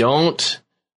they don't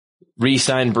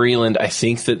re-sign Breland, I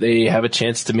think that they have a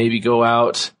chance to maybe go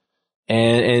out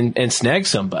and snag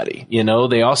somebody.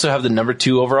 They also have the number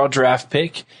 2 overall draft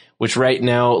pick, which right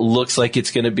now looks like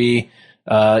it's going to be,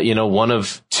 one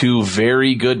of 2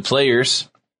 very good players.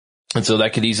 And so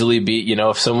that could easily be,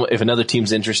 if another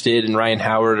team's interested in Ryan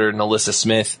Howard or Nalissa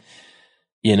Smith,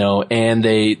 and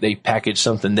they package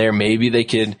something there, maybe they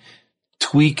could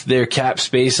tweak their cap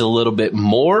space a little bit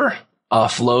more,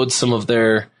 offload some of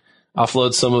their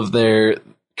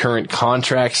current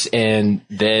contracts, and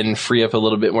then free up a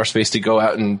little bit more space to go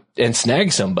out and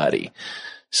snag somebody.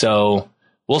 So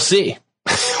we'll see.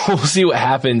 We'll see what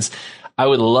happens. I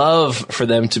would love for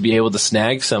them to be able to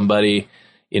snag somebody,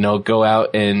 go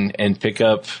out and pick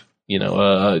up,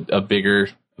 a bigger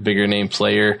name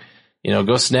player,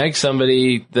 go snag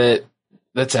somebody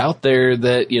that's out there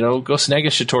that, go snag a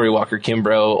Shatori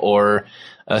Walker-Kimbrough or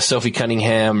Sophie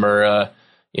Cunningham or,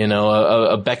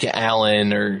 a Becca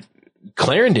Allen or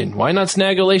Clarendon. Why not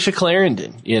snag Alicia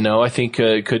Clarendon? I think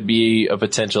could be a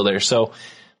potential there. So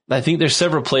I think there's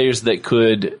several players that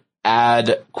could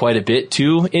add quite a bit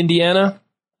to Indiana.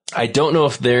 I don't know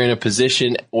if they're in a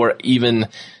position or even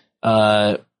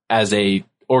as a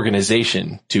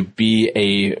organization to be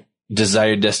a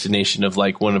desired destination of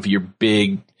like one of your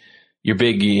big,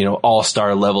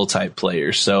 all-star level type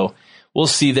players. So we'll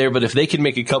see there. But if they can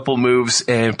make a couple moves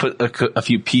and put a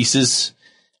few pieces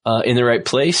in the right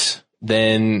place,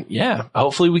 then yeah,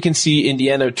 hopefully we can see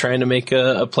Indiana trying to make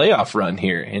a playoff run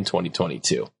here in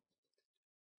 2022.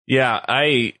 Yeah,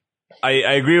 I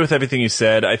agree with everything you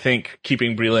said. I think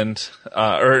keeping Breland,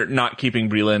 or not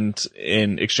keeping Breland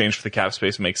in exchange for the cap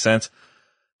space makes sense.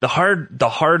 The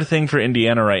hard thing for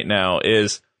Indiana right now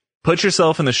is put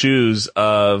yourself in the shoes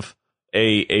of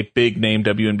a big name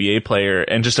WNBA player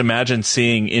and just imagine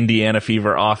seeing Indiana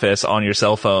Fever office on your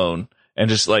cell phone and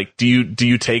just like, do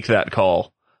you take that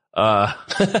call?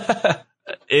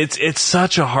 It's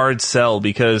such a hard sell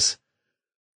because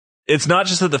it's not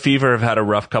just that the Fever have had a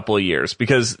rough couple of years,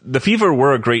 because the Fever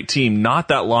were a great team not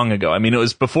that long ago. I mean, it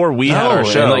was before we had our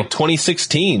show, in like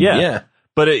 2016. Yeah.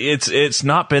 But it's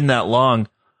not been that long.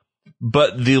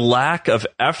 But the lack of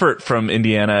effort from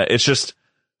Indiana, it's just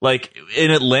like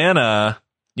in Atlanta,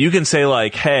 you can say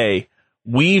like, hey,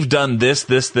 we've done this,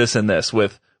 and this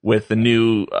with the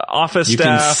new office you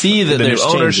staff, can see that the there's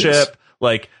new ownership. changes.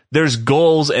 Like there's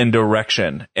goals and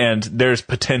direction and there's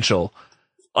potential.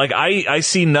 Like I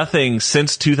see nothing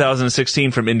since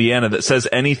 2016 from Indiana that says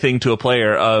anything to a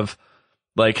player of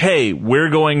like, hey, we're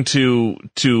going to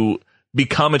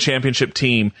become a championship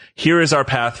team. Here is our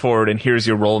path forward and here's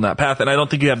your role in that path. And I don't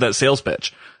think you have that sales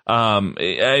pitch.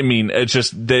 I mean, it's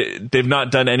just, they've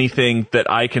not done anything that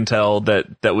I can tell that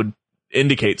would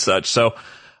indicate such. So,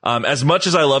 as much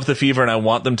as I love the Fever and I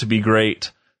want them to be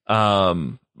great,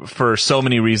 for so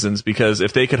many reasons, because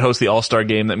if they could host the All-Star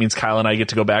game, that means Kyle and I get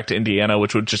to go back to Indiana,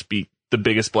 which would just be the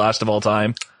biggest blast of all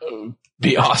time.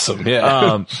 Be awesome.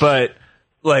 Yeah. But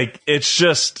like, it's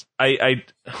just, I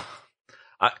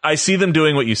see them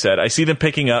doing what you said. I see them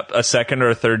picking up a second or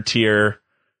a third tier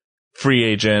free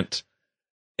agent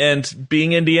and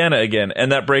being Indiana again.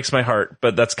 And that breaks my heart,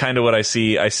 but that's kind of what I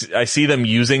see. I see them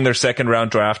using their second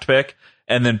round draft pick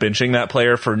and then benching that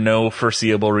player for no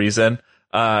foreseeable reason.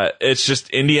 It's just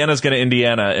Indiana's going to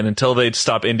Indiana, and until they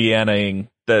stop Indianaing,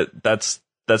 that's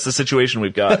the situation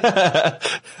we've got.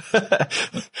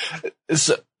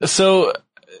 So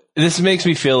this makes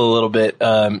me feel a little bit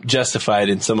justified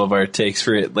in some of our takes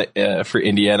for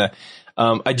Indiana.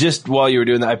 I just, while you were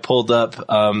doing that, I pulled up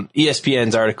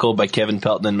ESPN's article by Kevin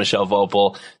Pelton and Michelle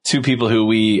Vopel, two people who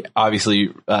we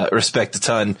obviously respect a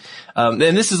ton. And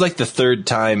this is like the third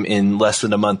time in less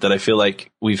than a month that I feel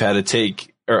like I've had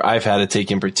to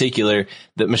take in particular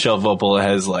that Michelle Vopel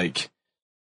has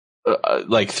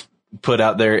put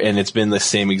out there, and it's been the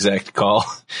same exact call.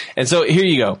 And so here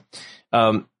you go.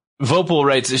 Vopel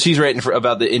writes, she's writing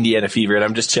about the Indiana Fever, and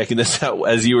I'm just checking this out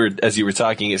as you were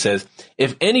talking. It says,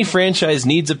 if any franchise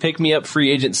needs a pick-me-up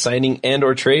free agent signing and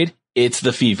or trade, it's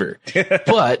the Fever.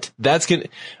 but that's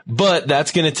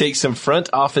gonna take some front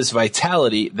office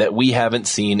vitality that we haven't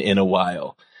seen in a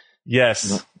while.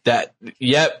 Yes.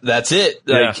 That's it.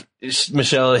 Like,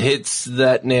 Michelle hits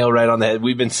that nail right on the head.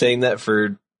 We've been saying that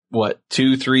for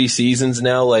 2-3 seasons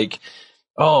now. Like,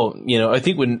 I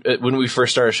think when we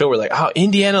first started the show, we're like,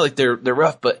 Indiana, like they're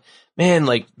rough, but man,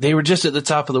 like they were just at the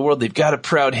top of the world. They've got a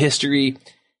proud history,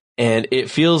 and it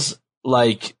feels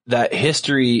like that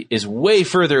history is way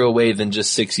further away than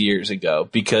just 6 years ago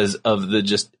because of the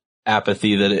just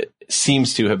apathy that it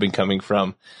seems to have been coming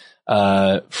from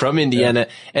Indiana,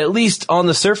 at least on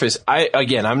the surface.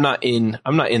 I'm not in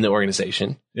the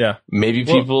organization. Yeah. Maybe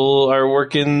people are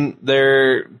working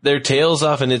their tails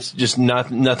off and it's just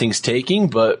nothing's taking,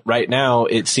 but right now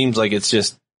it seems like it's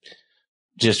just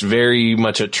very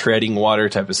much a treading water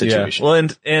type of situation. Yeah. Well,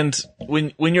 and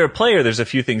when you're a player, there's a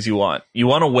few things you want. You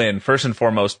want to win. First and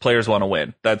foremost, players want to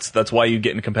win. That's why you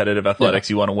get in competitive athletics.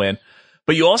 Yeah. You want to win.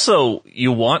 But you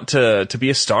want to be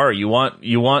a star. You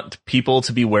want people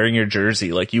to be wearing your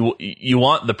jersey. Like you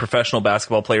want the professional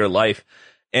basketball player life.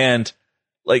 And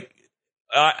like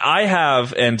I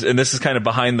have, and this is kind of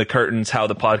behind the curtains how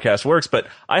the podcast works, but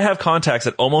I have contacts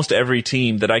at almost every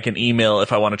team that I can email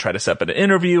if I want to try to set up an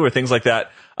interview or things like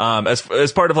that.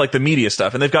 As part of like the media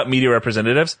stuff, and they've got media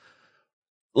representatives.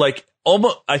 Like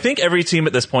I think every team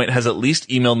at this point has at least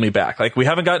emailed me back. Like we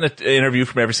haven't gotten an interview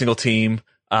from every single team.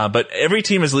 But every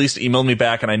team has at least emailed me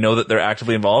back, and I know that they're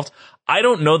actively involved. I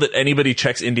don't know that anybody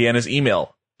checks Indiana's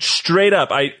email. Straight up,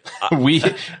 it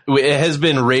has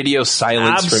been radio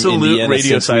silence from Indiana. Absolute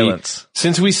radio silence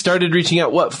since we started reaching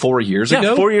out. 4 years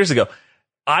ago? 4 years ago.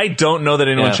 I don't know that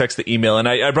anyone checks the email, and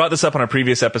I brought this up on a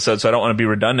previous episode, so I don't want to be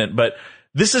redundant, but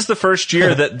this is the first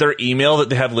year that their email that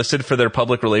they have listed for their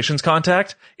public relations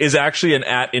contact is actually an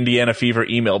 @Indiana Fever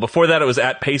email. Before that, it was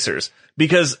 @Pacers.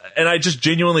 And I just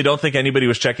genuinely don't think anybody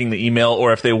was checking the email,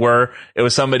 or if they were, it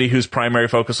was somebody whose primary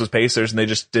focus was Pacers, and they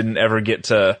just didn't ever get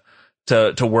to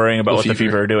worrying about what the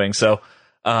Fever are doing. So,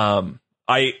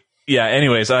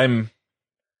 anyways,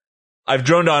 I've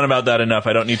droned on about that enough.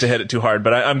 I don't need to hit it too hard,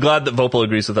 but I'm glad that Vopel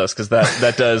agrees with us, because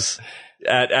that does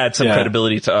add some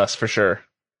credibility to us for sure.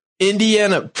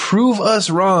 Indiana, prove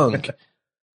us wrong.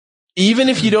 Even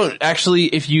if you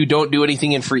don't do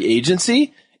anything in free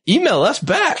agency, email us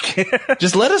back.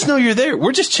 Just let us know you're there.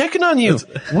 We're just checking on you.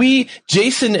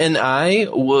 Jason and I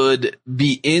would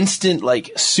be instant,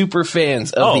 like, super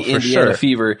fans of the Indiana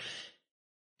Fever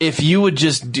if you would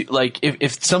just do, like,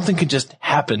 if something could just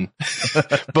happen.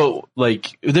 But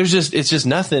like, it's just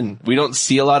nothing. We don't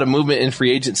see a lot of movement in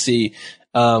free agency.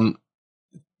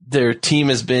 Their team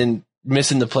has been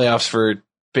missing the playoffs for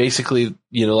basically,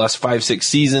 the last 5-6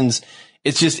 seasons.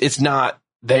 It's not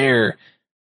there.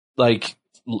 Like,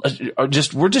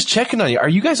 we're just checking on you. Are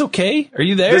you guys okay? Are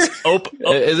you there?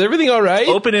 Is everything all right?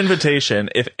 Open invitation.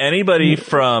 If anybody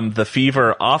from the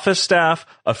Fever office staff,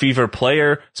 a Fever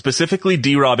player, specifically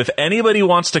D-Rob, if anybody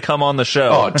wants to come on the show.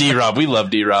 Oh, D-Rob. We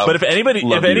love D-Rob. But if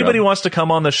anybody wants to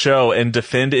come on the show and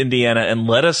defend Indiana and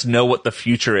let us know what the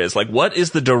future is, like what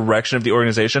is the direction of the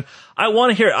organization, I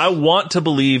want to hear it. I want to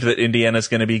believe that Indiana's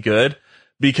going to be good,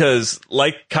 because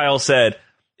like Kyle said,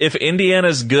 if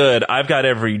Indiana's good, I've got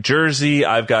every jersey,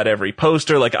 I've got every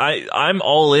poster. Like I'm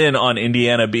all in on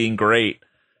Indiana being great.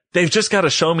 They've just got to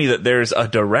show me that there's a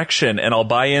direction, and I'll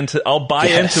buy into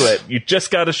it. You just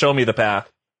got to show me the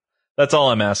path. That's all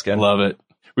I'm asking. Love it.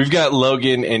 We've got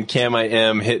Logan and Cam I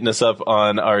Am hitting us up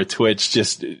on our Twitch.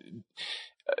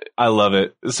 I love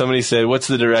it. Somebody said, "What's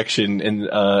the direction?" And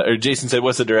or Jason said,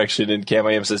 "What's the direction?" And Cam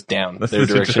I Am says, "Down." Their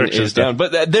direction is down,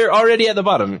 but they're already at the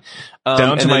bottom.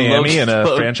 Down to Miami in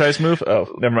a franchise move.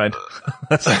 Oh, never mind.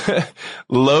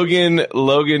 Logan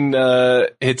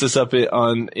hits us up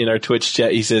in our Twitch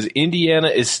chat. He says, "Indiana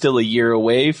is still a year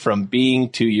away from being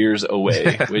 2 years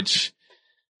away," which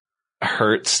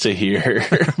hurts to hear,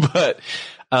 but.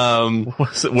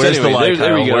 Where's the lie,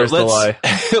 there we go. Where's the lie?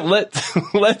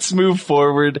 Let's move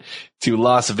forward to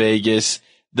Las Vegas.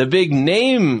 The big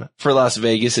name for Las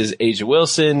Vegas is A'ja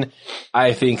Wilson.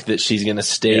 I think that she's going to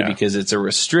stay because it's a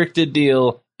restricted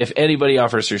deal. If anybody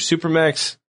offers her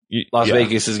Supermax, Las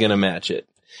Vegas is going to match it.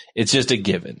 It's just a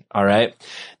given. All right.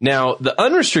 Now, the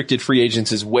unrestricted free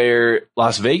agents is where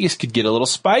Las Vegas could get a little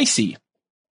spicy.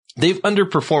 They've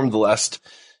underperformed the last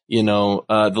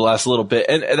little bit.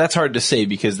 And that's hard to say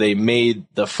because they made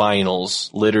the finals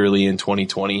literally in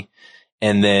 2020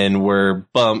 and then were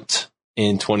bumped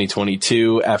in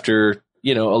 2022 after,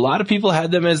 a lot of people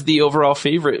had them as the overall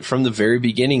favorite from the very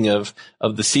beginning of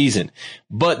the season.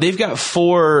 But they've got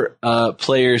 4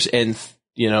 players and,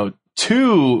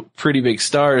 2 pretty big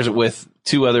stars with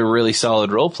 2 other really solid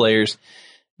role players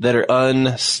that are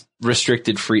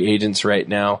unrestricted free agents right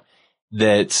now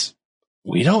that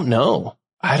we don't know.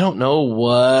 I don't know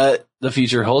what the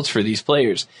future holds for these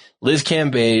players. Liz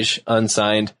Cambage,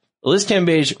 unsigned. Liz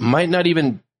Cambage might not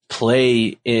even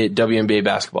play in WNBA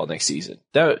basketball next season.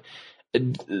 The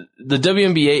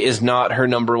WNBA is not her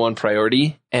number one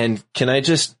priority. And can I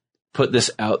just put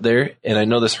this out there? And I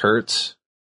know this hurts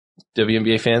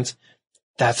WNBA fans.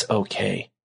 That's okay.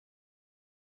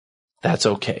 That's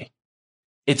okay.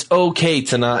 It's okay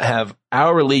to not have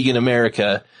our league in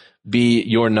America be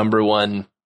your number one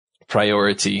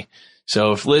priority.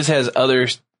 So if Liz has other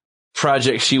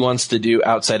projects she wants to do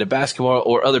outside of basketball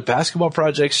or other basketball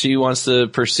projects she wants to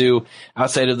pursue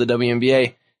outside of the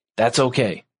WNBA, that's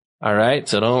okay. All right.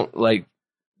 So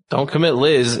don't commit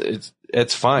Liz.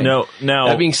 It's fine. No.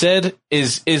 That being said,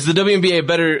 is the WNBA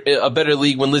a better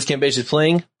league when Liz Cambage is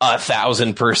playing?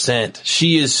 1,000%.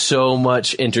 She is so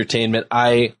much entertainment.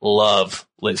 I love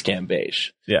Liz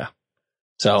Cambage. Yeah.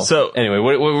 So anyway,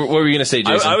 what were you going to say,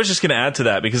 Jason? I was just going to add to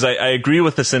that because I agree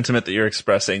with the sentiment that you're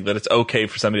expressing, that it's okay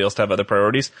for somebody else to have other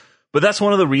priorities. But that's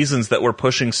one of the reasons that we're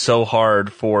pushing so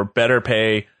hard for better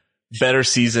pay, better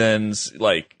seasons,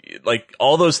 like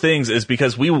all those things, is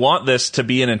because we want this to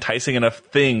be an enticing enough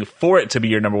thing for it to be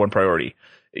your number one priority.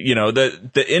 The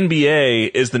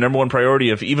NBA is the number one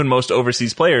priority of even most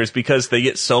overseas players because they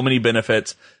get so many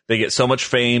benefits. They get so much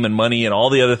fame and money and all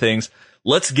the other things.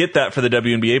 Let's get that for the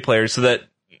WNBA players so that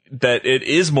it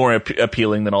is more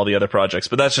appealing than all the other projects.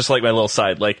 But that's just like my little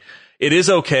side. Like, it is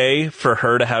okay for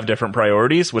her to have different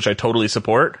priorities, which I totally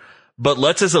support. But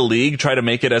let's, as a league, try to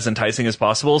make it as enticing as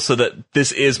possible so that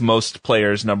this is most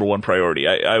players' number one priority.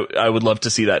 I would love to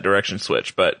see that direction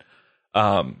switch. But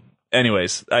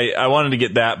anyways, I wanted to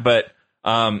get that. But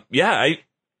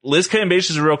Liz Cambage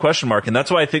is a real question mark. And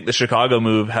that's why I think the Chicago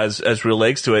move has real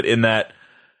legs to it, in that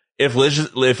if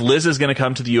Liz is going to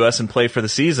come to the U.S. and play for the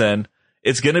season,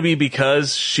 it's going to be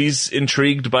because she's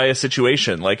intrigued by a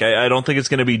situation. Like, I don't think it's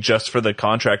going to be just for the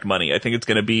contract money. I think it's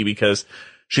going to be because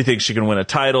she thinks she can win a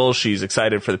title. She's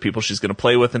excited for the people she's going to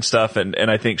play with and stuff. And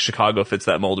I think Chicago fits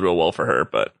that mold real well for her.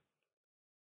 But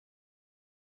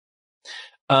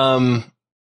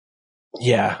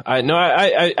yeah,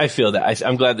 I feel that.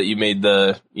 I'm glad that you made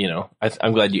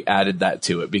I'm glad you added that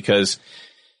to it because,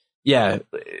 yeah,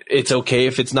 it's okay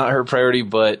if it's not her priority,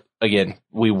 but again,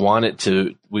 we want it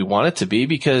to be,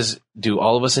 because do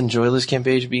all of us enjoy Liz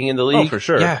Cambage being in the league? Oh, for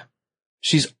sure. Yeah.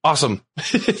 She's awesome.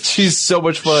 She's so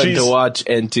much fun to watch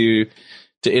and to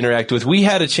interact with. We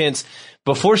had a chance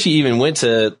before she even went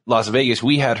to Las Vegas.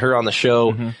 We had her on the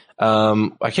show.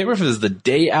 Mm-hmm. I can't remember if it was the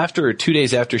day after or 2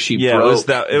 days after she broke. It was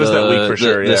that week for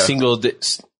sure. The single.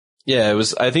 Yeah, it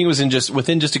was. I think it was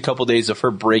within just a couple days of her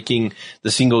breaking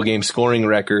the single game scoring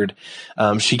record.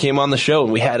 She came on the show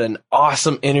and we had an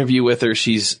awesome interview with her.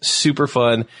 She's super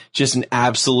fun, just an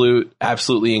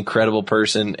absolutely incredible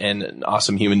person and an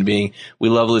awesome human being. We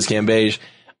love Liz Cambage.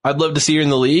 I'd love to see her in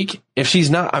the league. If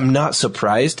she's not, I'm not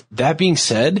surprised. That being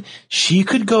said, she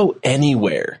could go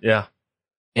anywhere. Yeah,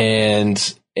 and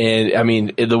I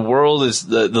mean, the world is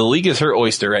the league is her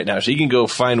oyster right now. She can go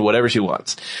find whatever she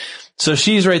wants. So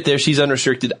she's right there. She's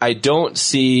unrestricted. I don't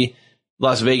see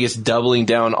Las Vegas doubling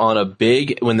down on a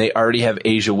big when they already have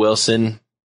Asia Wilson.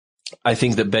 I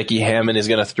think that Becky Hammon is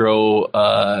going to throw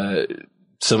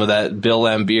some of that Bill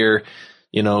Laimbeer,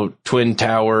 twin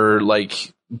tower,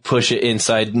 like push it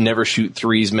inside, never shoot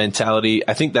threes mentality.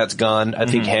 I think that's gone. I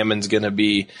think Hammond's going to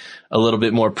be a little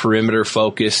bit more perimeter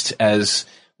focused as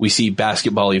we see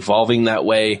basketball evolving that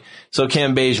way. So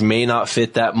Cambage may not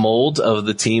fit that mold of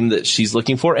the team that she's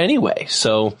looking for anyway.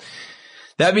 So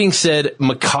that being said,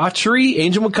 Angel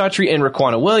McCoughtry and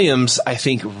Raquana Williams, I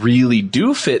think really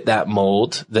do fit that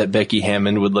mold that Becky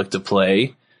Hammon would look to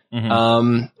play.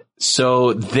 Mm-hmm.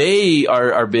 So they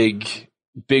are big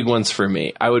ones for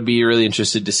me. I would be really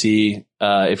interested to see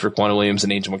if Raquana Williams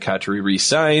and Angel McCoughtry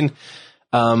re-sign.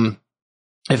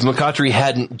 if McCautry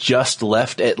hadn't just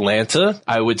left Atlanta,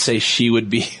 I would say she would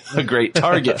be a great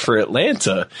target for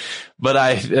Atlanta. But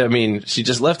I mean, she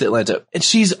just left Atlanta. And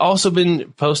she's also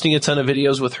been posting a ton of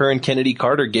videos with her and Kennedy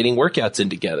Carter getting workouts in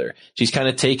together. She's kind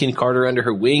of taken Carter under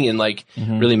her wing and like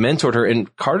really mentored her.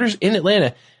 And Carter's in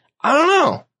Atlanta. I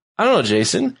don't know,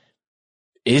 Jason.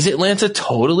 Is Atlanta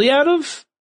totally out of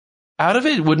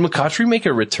it? Would McCautry make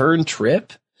a return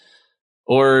trip?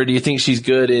 Or do you think she's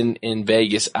good in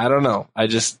Vegas? I don't know.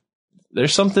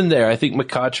 There's something there. I think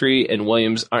McCautry and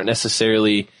Williams aren't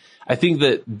necessarily, I think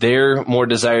that they're more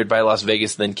desired by Las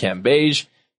Vegas than Cambage,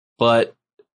 but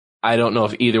I don't know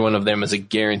if either one of them is a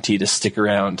guarantee to stick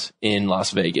around in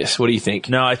Las Vegas. What do you think?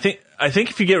 No, I think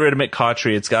if you get rid of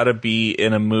McCautry, it's got to be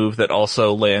in a move that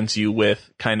also lands you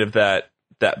with kind of that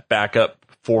backup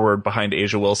forward behind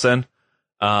Asia Wilson.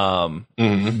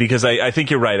 Because I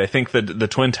think you're right. I think that the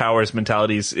Twin Towers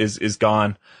mentality is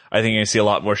gone. I think I see a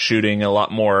lot more shooting, a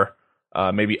lot more,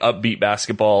 maybe upbeat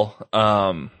basketball.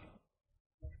 And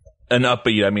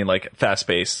upbeat, I mean like fast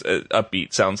pace.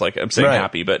 Upbeat sounds like I'm saying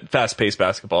happy, but fast paced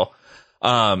basketball.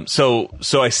 So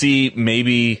I see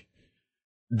maybe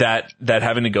that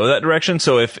having to go that direction.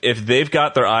 So if they've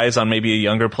got their eyes on maybe a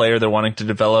younger player they're wanting to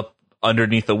develop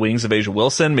underneath the wings of Asia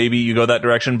Wilson, maybe you go that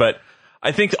direction, but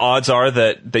I think odds are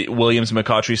that Williams and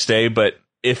McCautry stay, but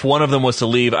if one of them was to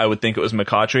leave, I would think it was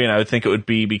McCautry, and I would think it would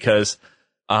be because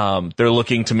they're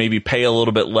looking to maybe pay a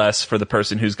little bit less for the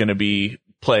person who's going to be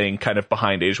playing kind of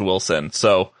behind Asia Wilson.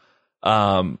 So,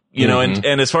 you know,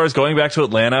 and as far as going back to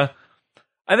Atlanta,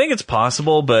 I think it's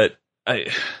possible, but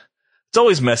it's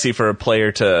always messy for a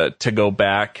player to go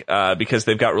back because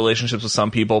they've got relationships with some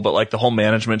people, but like the whole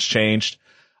management's changed.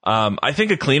 I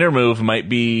think a cleaner move might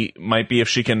be if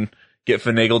she can get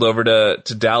finagled over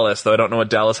to Dallas, though I don't know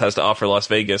what Dallas has to offer Las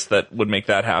Vegas that would make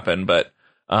that happen. But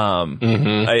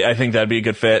I think that'd be a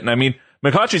good fit. And I mean,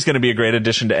 McCautry's going to be a great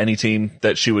addition to any team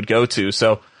that she would go to.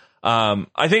 So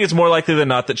I think it's more likely than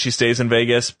not that she stays in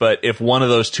Vegas. But if one of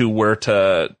those two were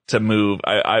to move,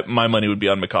 my money would be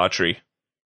on McCautry.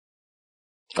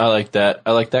 I like that.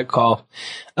 I like that call.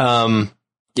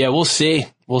 Yeah, we'll see.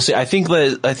 We'll see. I think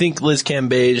Liz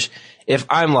Cambage, if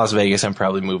I'm Las Vegas, I'm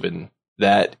probably moving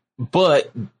that.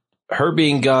 But her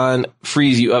being gone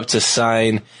frees you up to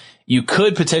sign. You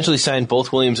could potentially sign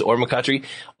both Williams or McCautry.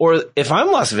 Or if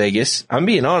I'm Las Vegas, I'm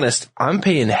being honest, I'm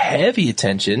paying heavy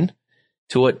attention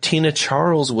to what Tina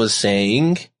Charles was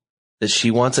saying, that she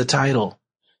wants a title.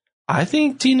 I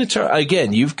think Tina Charles,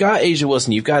 again, you've got Asia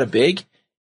Wilson, you've got a big.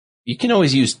 You can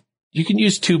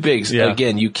use two bigs. Yeah.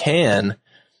 Again, you can.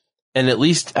 And at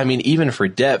least, I mean, even for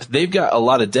depth, they've got a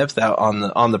lot of depth out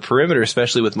on the perimeter,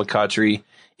 especially with McCautry.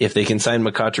 If they can sign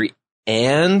McCautry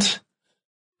and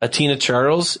a Tina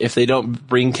Charles, if they don't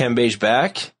bring Cambage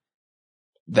back,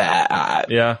 I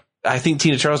think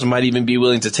Tina Charles might even be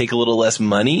willing to take a little less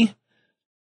money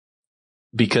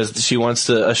because she wants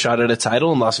a shot at a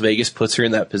title, and Las Vegas puts her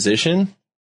in that position.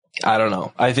 I don't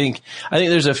know. I think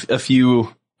there's a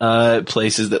few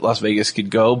places that Las Vegas could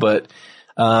go, but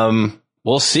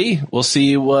we'll see. We'll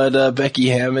see what Becky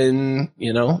Hammon,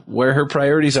 where her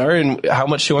priorities are and how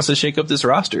much she wants to shake up this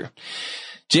roster.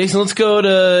 Jason, let's go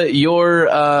to your,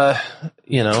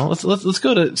 let's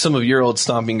go to some of your old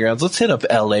stomping grounds. Let's hit up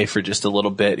LA for just a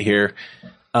little bit here.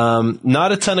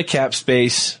 Not a ton of cap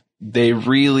space. They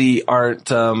really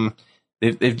aren't.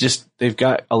 They've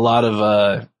got a lot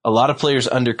of players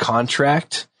under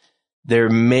contract. Their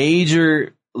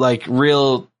major,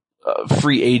 real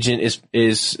free agent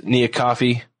is Nia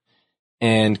Coffey,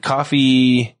 and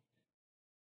Coffey.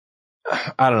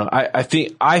 I don't know. I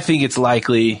think it's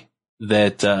likely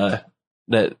that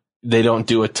they don't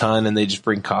do a ton and they just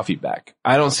bring Coffey back.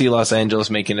 I don't see Los Angeles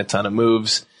making a ton of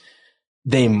moves.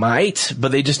 They might,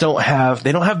 but they just don't have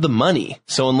the money.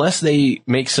 So unless they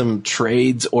make some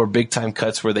trades or big time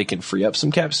cuts where they can free up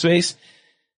some cap space,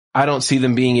 I don't see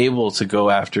them being able to go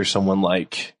after someone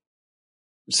like,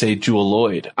 say, Jewel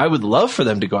Lloyd. I would love for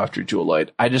them to go after Jewel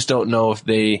Lloyd. I just don't know if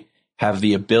they have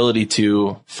the ability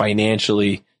to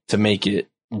financially to make it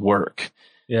work.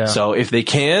 Yeah. So if they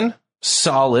can,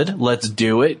 solid, let's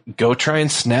do it. Go try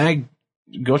and snag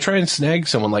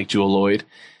someone like Jewel Lloyd.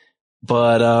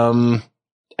 But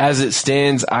as it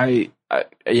stands, I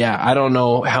don't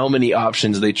know how many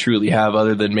options they truly have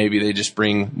other than maybe they just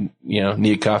bring,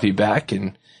 Nia Coffey back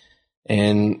and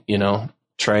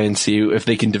try and see if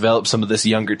they can develop some of this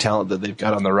younger talent that they've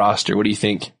got on the roster. What do you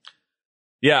think?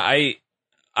 Yeah, I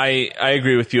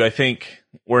agree with you. I think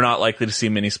we're not likely to see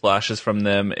many splashes from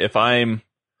them. If I'm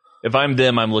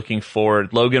them, I'm looking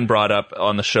forward. Logan brought up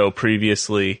on the show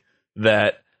previously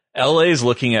that LA is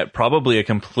looking at probably a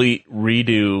complete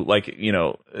redo. Like,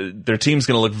 their team's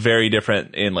going to look very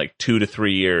different in like 2 to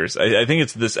 3 years. I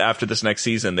think it's after this next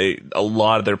season, a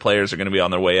lot of their players are going to be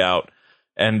on their way out.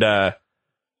 And,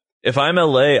 if I'm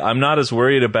LA, I'm not as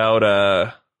worried about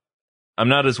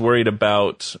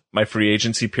my free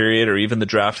agency period or even the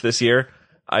draft this year.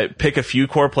 I pick a few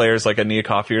core players like a Nia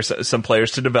Coffey or some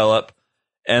players to develop.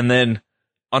 And then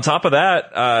on top of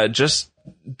that, just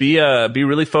be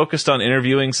really focused on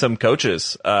interviewing some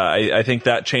coaches. I think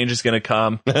that change is going to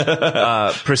come,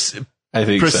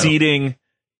 preceding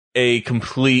a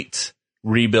complete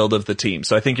rebuild of the team.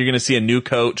 So I think you're going to see a new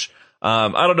coach.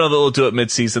 I don't know that they'll do it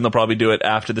mid-season. They'll probably do it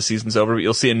after the season's over, but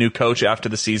you'll see a new coach after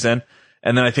the season.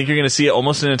 And then I think you're going to see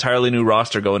almost an entirely new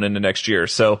roster going into next year.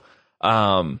 So,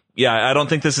 I don't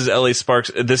think this is LA Sparks.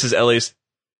 This is LA's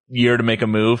year to make a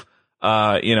move.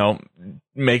 Do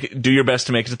your best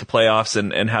to make it to the playoffs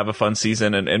and have a fun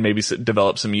season and maybe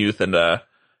develop some youth and,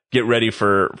 get ready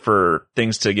for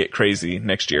things to get crazy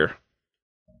next year.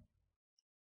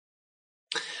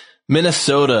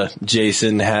 Minnesota,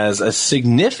 Jason, has a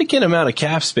significant amount of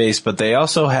cap space, but they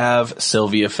also have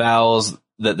Sylvia Fowles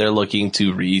that they're looking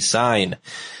to re-sign.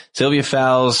 Sylvia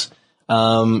Fowles,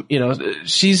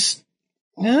 she's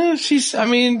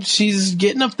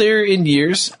getting up there in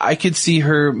years. I could see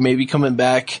her maybe coming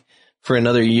back for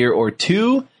another year or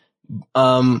two.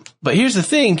 But here's the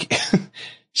thing.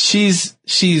 She's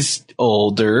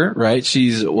older, right?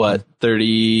 She's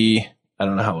 30? I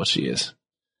don't know how old she is.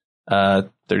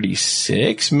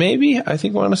 36, maybe. I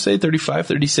think I want to say 35,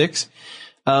 36.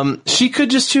 She could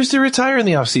just choose to retire in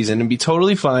the offseason and be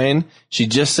totally fine. She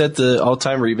just set the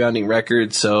all-time rebounding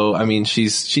record. So,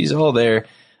 she's all there.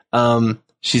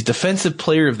 She's defensive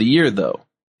player of the year, though.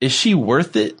 Is she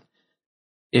worth it?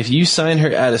 If you sign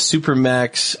her at a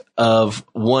supermax of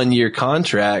 1 year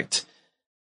contract,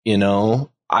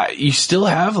 you still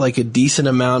have like a decent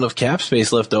amount of cap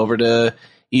space left over to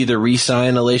either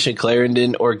re-sign Alicia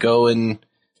Clarendon or go and,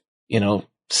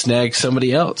 snag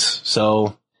somebody else.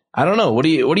 So I don't know. What do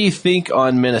you think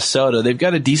on Minnesota? They've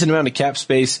got a decent amount of cap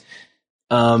space.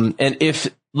 And if,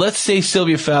 let's say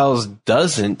Sylvia Fowles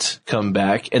doesn't come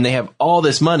back and they have all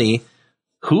this money,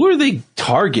 who are they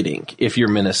targeting if you're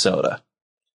Minnesota?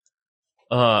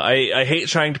 I hate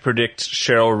trying to predict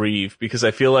Cheryl Reeve because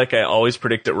I feel like I always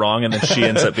predict it wrong and then she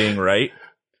ends up being right.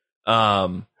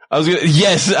 I was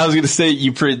gonna say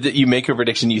you make a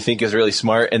prediction you think is really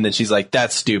smart, and then she's like,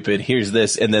 "That's stupid. Here's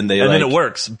this," and then then it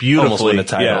works beautifully. Almost win a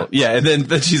title. Yeah, and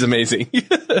then she's amazing.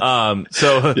 So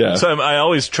I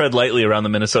always tread lightly around the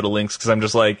Minnesota Lynx because I'm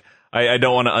just like, I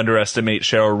don't want to underestimate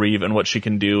Cheryl Reeve and what she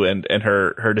can do and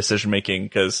her decision making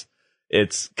because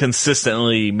it's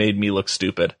consistently made me look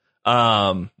stupid.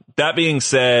 That being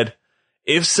said,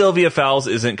 if Sylvia Fowles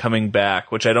isn't coming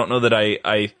back, which I don't know that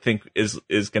I think is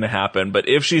going to happen, but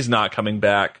if she's not coming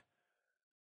back,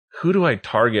 who do I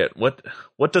target? What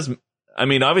does,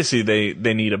 obviously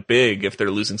they need a big if they're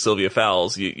losing Sylvia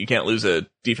Fowles. You can't lose a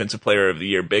defensive player of the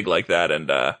year big like that and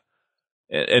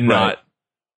not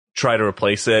try to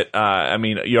replace it.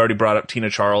 You already brought up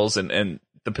Tina Charles and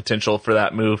the potential for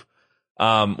that move.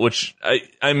 What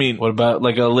about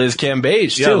like a Liz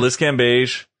Cambage too? Yeah, Liz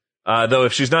Cambage. Though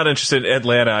if she's not interested in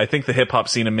Atlanta, I think the hip hop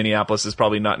scene in Minneapolis is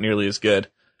probably not nearly as good.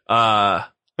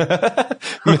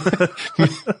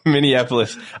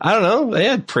 Minneapolis. I don't know. They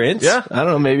had Prince. Yeah. I don't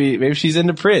know. Maybe she's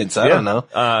into Prince. I don't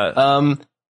know.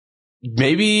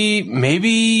 Maybe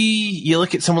you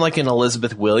look at someone like an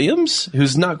Elizabeth Williams,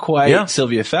 who's not quite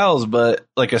Sylvia Fowles, but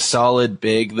like a solid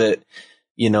big that,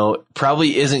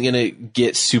 probably isn't going to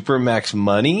get super max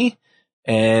money.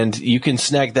 And you can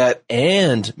snag that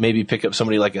and maybe pick up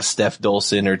somebody like a Steph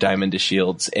Dolson or Diamond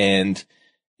DeShields and,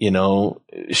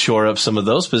 shore up some of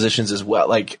those positions as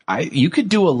well. You could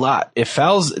do a lot. If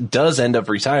Fowles does end up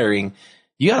retiring,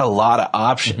 you got a lot of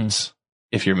options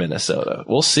if you're Minnesota.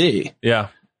 We'll see. Yeah.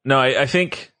 No, I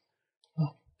think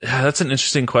that's an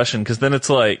interesting question because then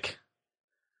it's like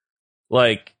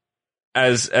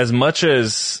as much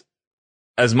as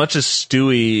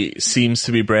Stewie seems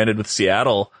to be branded with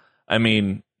Seattle,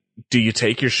 do you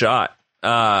take your shot?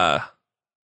 Can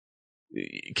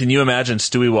you imagine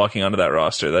Stewie walking onto that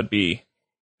roster? That'd be,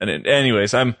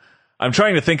 anyways, I'm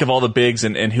trying to think of all the bigs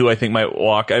and who I think might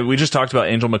walk. We just talked about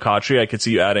Angel McCoughtry. I could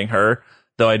see you adding her,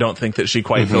 though I don't think that she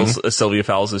quite fills Sylvia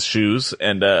Fowles' shoes.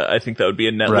 And, I think that would be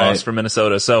a net loss for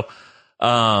Minnesota. So,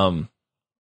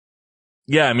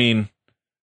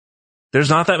 there's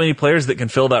not that many players that can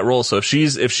fill that role. So if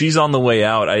she's on the way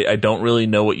out, I don't really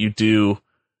know what you do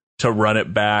to run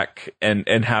it back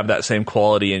and have that same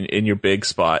quality in your big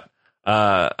spot.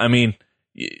 You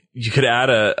could add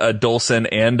a Dolson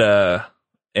and a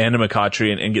and a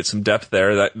McCautry and get some depth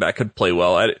there. That could play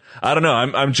well. I don't know.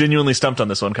 I'm genuinely stumped on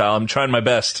this one, Kyle. I'm trying my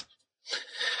best.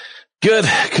 Good,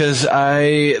 because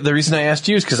the reason I asked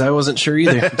you is because I wasn't sure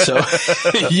either. So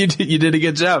you did a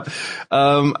good job.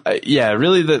 Yeah,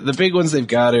 really the big ones they've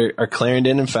got are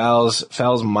Clarendon and Fowles.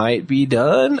 Fowles might be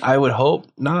done. I would hope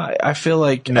not. I feel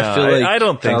like I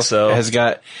don't think Fowles so. Has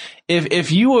got.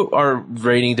 If you are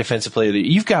rating defensive player,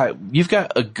 you've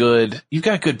got good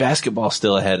basketball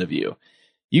still ahead of you.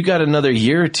 You got another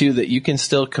year or two that you can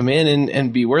still come in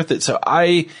and be worth it. So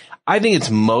I think it's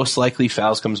most likely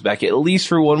Fowles comes back at least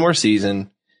for one more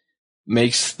season,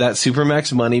 makes that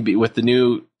Supermax money with the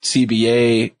new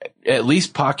CBA, at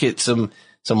least pocket some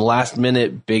last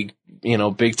minute big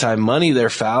time money there,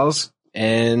 Fowles,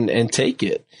 and take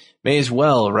it. May as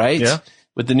well, right? Yeah.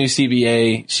 With the new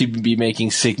CBA, she'd be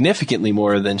making significantly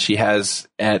more than she has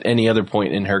at any other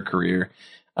point in her career.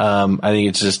 I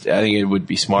think it would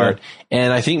be smart. Yeah.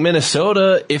 And I think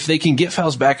Minnesota, if they can get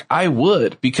Fowles back, I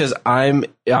would, because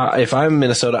if I'm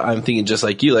Minnesota, I'm thinking just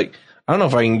like you, like, I don't know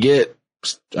if I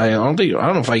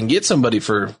can get somebody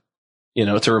for,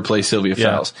 to replace Sylvia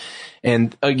Fowles.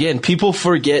 And again, people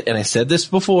forget, and I said this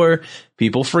before,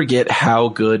 people forget how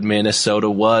good Minnesota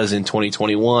was in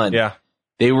 2021. Yeah.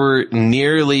 They were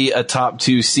nearly a top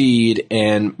 2 seed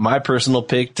and my personal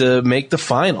pick to make the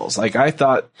finals. Like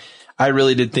I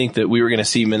really did think that we were going to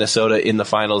see Minnesota in the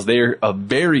finals. They're a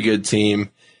very good team.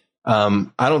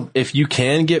 If you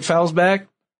can get Fowles back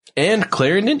and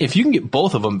Clarendon, if you can get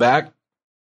both of them back,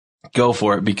 go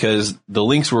for it, because the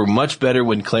Lynx were much better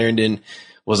when Clarendon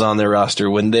was on their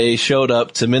roster. When they showed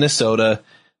up to Minnesota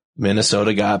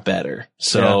got better.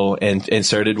 So, and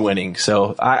started winning.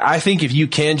 So I think if you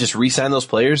can just re-sign those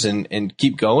players and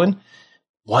keep going,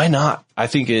 why not? I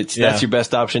think that's your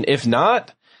best option. If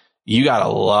not, you got a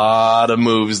lot of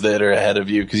moves that are ahead of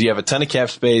you because you have a ton of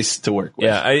cap space to work with.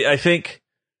 Yeah, I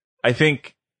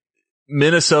think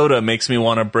Minnesota makes me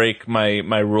want to break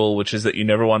my rule, which is that you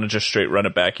never want to just straight run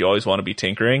it back. You always want to be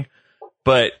tinkering.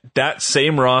 But that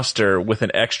same roster with an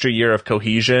extra year of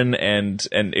cohesion and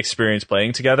experience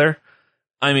playing together,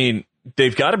 I mean,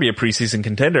 they've got to be a preseason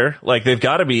contender. Like, they've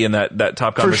got to be in that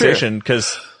top conversation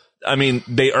because, I mean,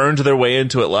 they earned their way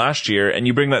into it last year, and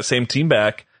you bring that same team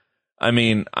back. I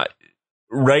mean,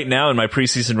 right now in my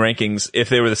preseason rankings, if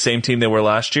they were the same team they were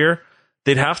last year,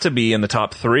 they'd have to be in the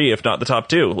top 3, if not the top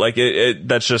 2. Like,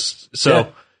 that's just so. Yeah.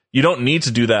 You don't need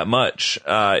to do that much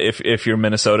if you're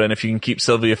Minnesota, and if you can keep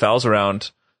Sylvia Fowles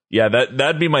around,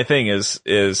 that'd be my thing.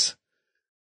 Is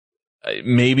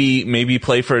maybe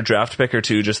play for a draft pick or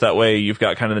two, just that way you've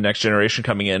got kind of the next generation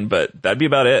coming in. But that'd be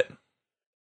about it.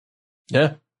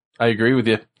 Yeah, I agree with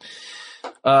you.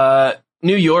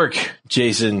 New York,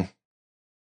 Jason.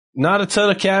 Not a ton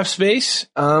of cap space,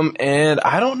 and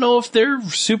I don't know if they're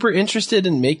super interested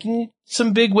in making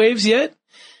some big waves yet.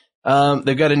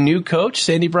 They've got a new coach,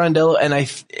 Sandy Brondello, and I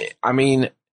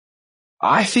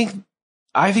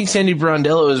think Sandy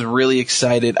Brondello is really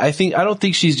excited. I don't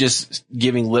think she's just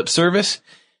giving lip service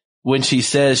when she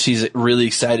says she's really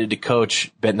excited to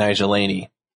coach Bet-Nigel Laney,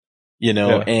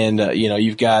 and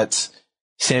you've got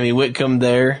Sammy Whitcomb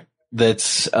there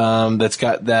that's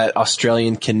got that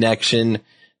Australian connection.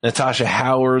 Natasha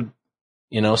Howard,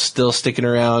 still sticking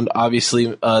around. Obviously,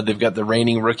 they've got the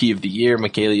reigning rookie of the year,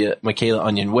 Michaela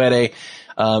Onyenwere,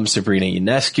 Sabrina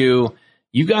Ionescu.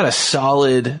 You got a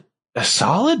solid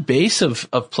base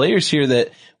of players here that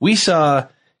we saw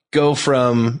go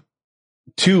from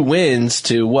 2 wins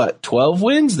to 12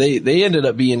 wins. They ended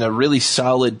up being a really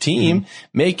solid team,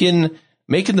 making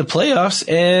the playoffs,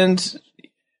 and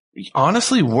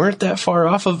honestly weren't that far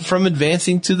off from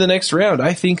advancing to the next round.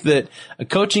 I think that a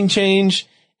coaching change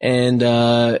and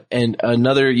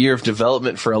another year of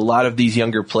development for a lot of these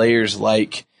younger players,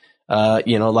 like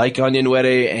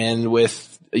Onyenwere and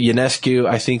with Ionescu,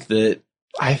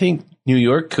 I think New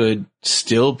York could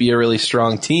still be a really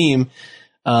strong team.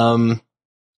 And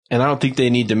I don't think they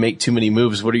need to make too many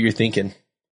moves. What are you thinking?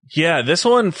 Yeah, this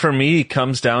one for me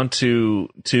comes down to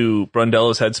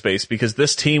Brondello's headspace, because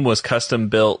this team was custom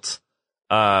built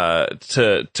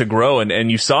to grow, and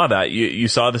you saw that. You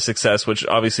saw the success, which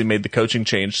obviously made the coaching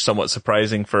change somewhat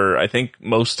surprising for, I think,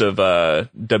 most of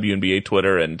WNBA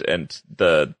Twitter and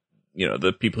the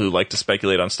people who like to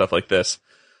speculate on stuff like this.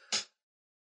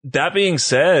 That being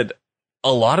said,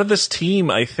 a lot of this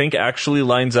team, I think, actually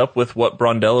lines up with what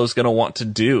Brondello's going to want to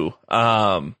do.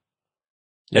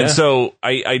 And so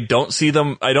I don't see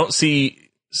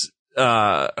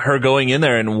her going in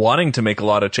there and wanting to make a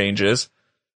lot of changes.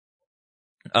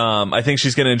 I think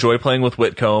she's going to enjoy playing with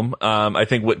Whitcomb. I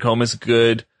think Whitcomb is a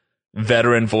good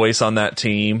veteran voice on that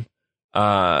team.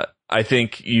 I I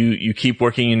think you keep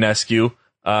working Ionescu.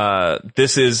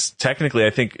 This is technically, I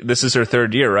think this is her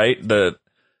third year, right?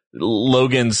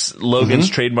 Logan's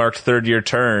trademarked third year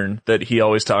turn that he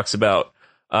always talks about.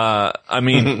 I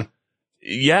mean,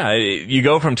 yeah, you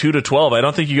go from 2 to 12. I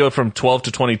don't think you go from 12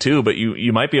 to 22, but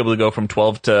you might be able to go from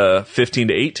 12 to 15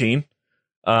 to 18.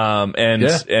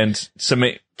 And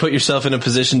put yourself in a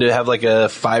position to have like a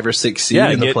 5 or 6 seed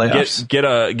in the playoffs.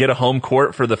 Get a home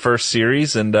court for the first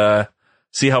series and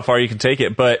see how far you can take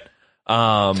it. But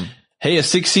hey, a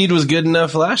 6 seed was good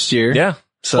enough last year. Yeah.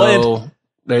 So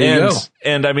there you go.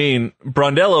 And I mean,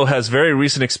 Brondello has very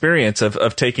recent experience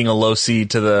of taking a low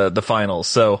seed to the finals.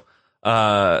 So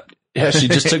yeah, she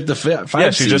just took the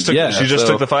 5 seed. Yeah, she just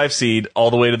took the 5 seed all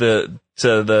the way to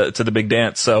the big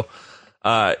dance. So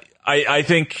I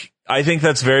think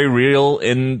that's very real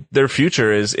in their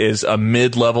future is a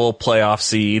mid-level playoff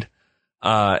seed,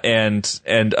 and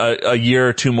a year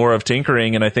or two more of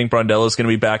tinkering. And I think Brondello is going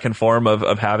to be back in form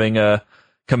of having a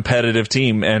competitive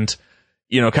team. And,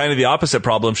 kind of the opposite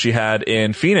problem she had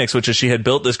in Phoenix, which is she had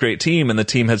built this great team and the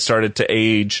team had started to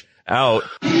age out.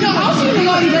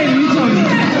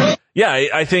 Yeah,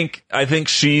 I think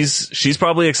she's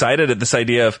probably excited at this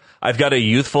idea of, I've got a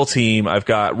youthful team. I've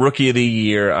got rookie of the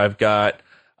year. I've got,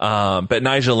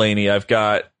 Betnijah Laney. I've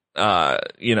got,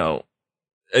 Ionescu.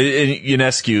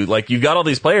 Like, you've got all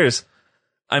these players.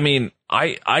 I mean,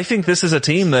 I think this is a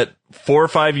team that 4 or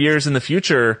 5 years in the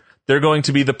future, they're going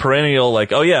to be the perennial,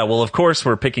 like, oh yeah, well, of course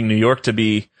we're picking New York to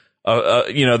be,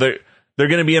 they're going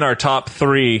to be in our top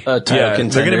 3. They're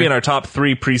going to be in our top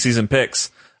 3 preseason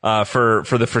picks. For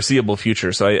the foreseeable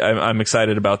future. So I'm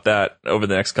excited about that over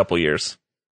the next couple years.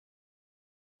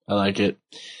 I like it.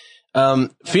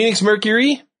 Phoenix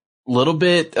Mercury, a little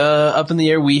bit, up in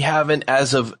the air. We haven't,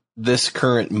 as of this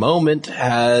current moment,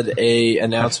 had a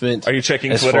announcement. Are you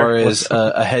checking as Twitter? Far as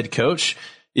a head coach?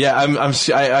 Yeah,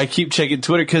 I keep checking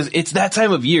Twitter because it's that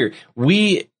time of year.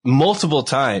 Multiple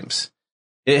times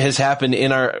it has happened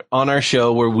on our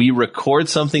show where we record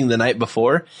something the night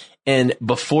before, and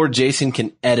before Jason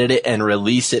can edit it and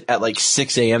release it at like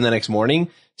 6 a.m. the next morning,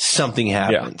 something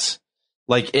happens. Yeah.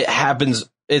 Like it happens.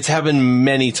 It's happened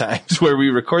many times where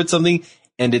we record something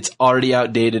and it's already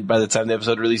outdated by the time the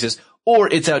episode releases, or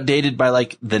it's outdated by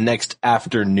like the next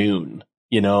afternoon,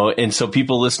 and so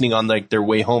people listening on like their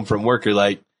way home from work are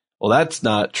like, well, that's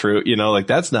not true. Like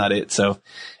that's not it. So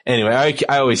anyway,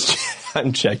 I always,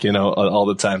 I'm checking all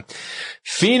the time.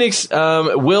 Phoenix,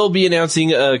 will be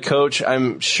announcing a coach,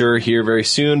 I'm sure, here very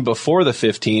soon before the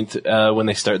 15th, when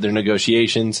they start their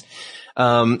negotiations.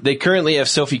 They currently have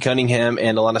Sophie Cunningham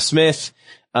and Alana Smith,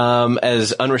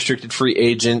 as unrestricted free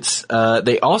agents.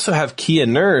 They also have Kia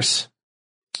Nurse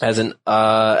as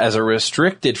a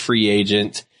restricted free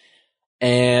agent.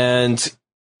 And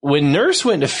when Nurse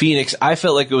went to Phoenix, I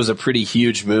felt like it was a pretty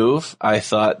huge move. I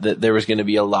thought that there was going to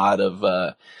be a lot of,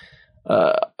 that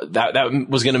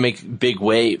was going to make big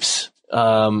waves.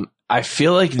 I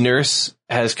feel like Nurse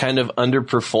has kind of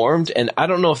underperformed, and I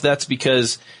don't know if that's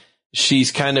because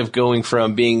she's kind of going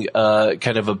from being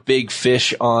kind of a big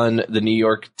fish on the New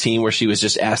York team where she was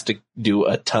just asked to do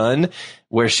a ton,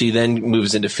 where she then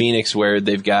moves into Phoenix where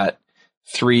they've got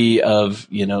 3 of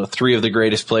the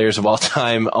greatest players of all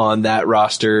time on that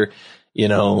roster,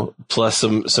 plus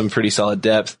some pretty solid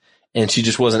depth. And she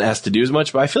just wasn't asked to do as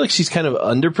much, but I feel like she's kind of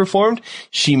underperformed.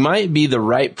 She might be the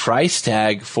right price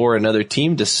tag for another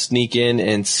team to sneak in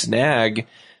and snag.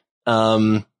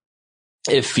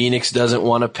 If Phoenix doesn't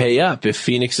want to pay up, if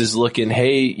Phoenix is looking,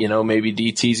 hey, maybe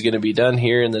DT is going to be done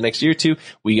here in the next year or two,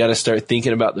 we got to start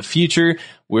thinking about the future.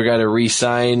 We're going to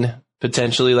re-sign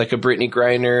potentially like a Brittany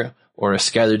Griner or a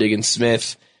Skylar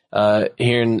Diggins-Smith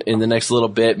here in the next little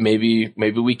bit. Maybe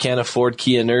we can't afford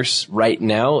Kia Nurse right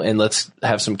now, and let's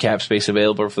have some cap space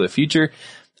available for the future.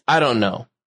 I don't know.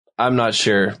 I'm not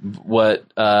sure what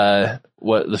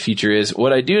the future is.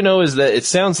 What I do know is that it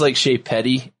sounds like Shea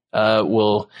Petty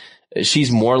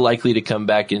she's more likely to come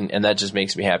back, and that just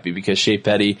makes me happy because Shea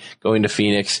Petty going to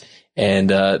Phoenix and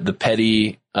the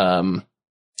Petty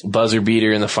buzzer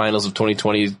beater in the finals of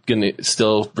 2020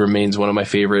 still remains one of my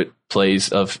favorite plays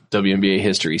of WNBA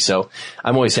history. So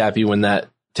I'm always happy when that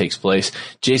takes place.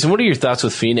 Jason, what are your thoughts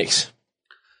with Phoenix?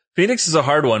 Phoenix is a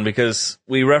hard one because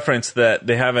we referenced that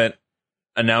they haven't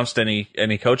announced any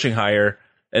coaching hire,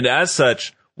 and as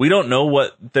such, we don't know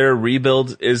what their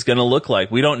rebuild is going to look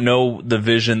like. We don't know the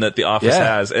vision that the office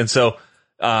has, and so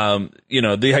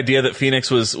the idea that Phoenix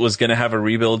was going to have a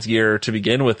rebuild year to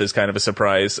begin with is kind of a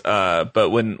surprise.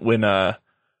 But when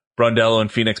Brondello and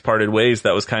Phoenix parted ways,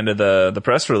 that was kind of the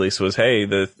press release was, hey,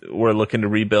 we're looking to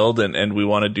rebuild and we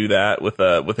want to do that with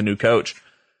a new coach.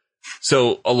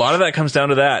 So a lot of that comes down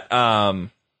to that.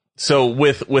 So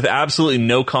with absolutely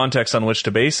no context on which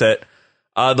to base it,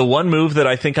 the one move that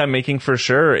I think I'm making for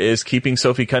sure is keeping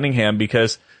Sophie Cunningham,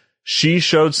 because she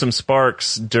showed some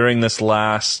sparks during this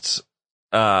last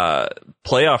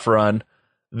playoff run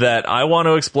that I want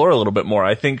to explore a little bit more.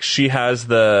 I think she has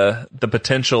the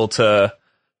potential to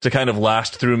kind of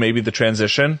last through maybe the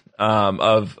transition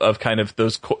of kind of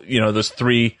those, those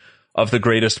three of the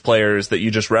greatest players that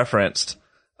you just referenced.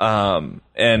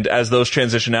 And as those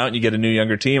transition out and you get a new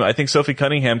younger team, I think Sophie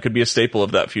Cunningham could be a staple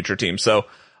of that future team. So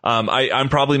I'm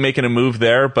probably making a move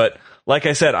there, but like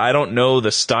I said, I don't know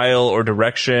the style or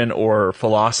direction or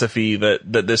philosophy that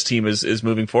this team is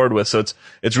moving forward with. So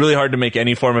it's really hard to make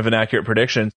any form of an accurate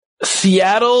prediction.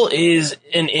 Seattle is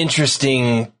an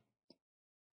interesting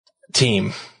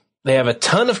team. They have a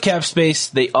ton of cap space.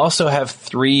 They also have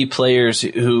 3 players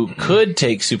who could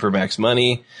take Supermax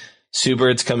money. Sue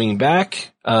Bird's coming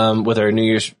back. With our New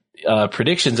Year's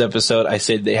predictions episode, I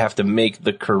said they have to make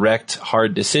the correct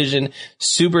hard decision.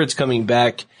 Sue Bird's coming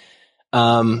back.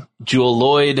 Jewel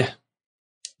Lloyd,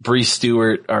 Bree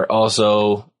Stewart are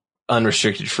also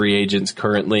unrestricted free agents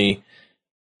currently.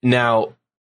 Now,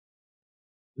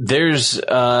 there's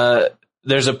a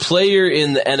player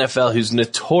in the NFL who's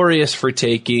notorious for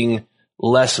taking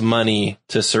less money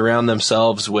to surround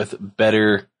themselves with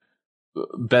better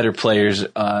players.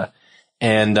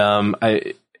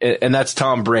 And that's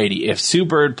Tom Brady. If Sue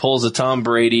Bird pulls a Tom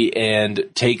Brady and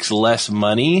takes less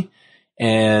money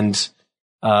and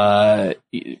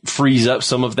frees up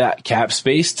some of that cap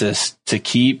space to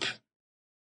keep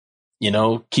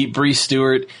Bree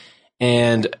Stewart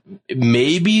and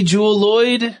maybe Jewel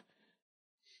Lloyd.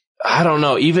 I don't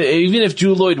know. Even if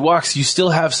Jewel Lloyd walks, you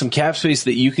still have some cap space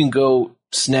that you can go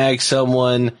snag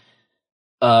someone,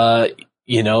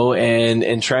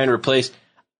 and try and replace.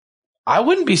 I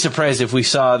wouldn't be surprised if we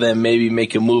saw them maybe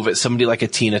make a move at somebody like a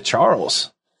Tina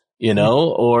Charles,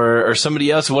 or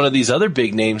somebody else, one of these other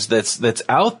big names that's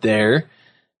out there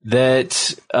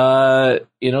that,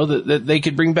 that they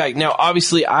could bring back. Now,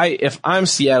 obviously, if I'm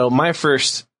Seattle, my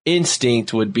first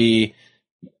instinct would be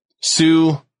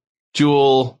Sue,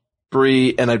 Jewel,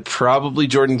 Bree, and I'd probably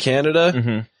Jordan Canada.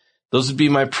 Mm-hmm. Those would be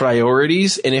my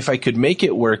priorities. And if I could make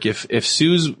it work, if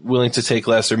Sue's willing to take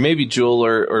less, or maybe Jewel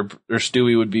or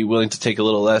Stewie would be willing to take a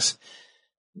little less,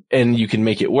 and you can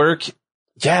make it work,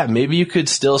 yeah, maybe you could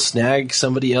still snag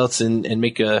somebody else and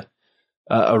make a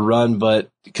run. But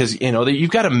because,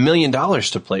 you've got $1 million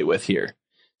to play with here.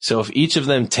 So if each of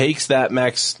them takes that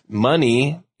max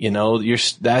money,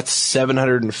 that's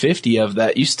 750 of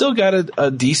that. You still got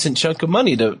a decent chunk of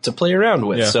money to play around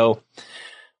with. Yeah. So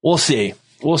we'll see.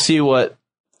 We'll see what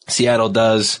Seattle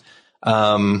does.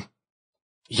 Could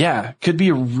be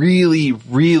a really,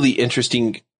 really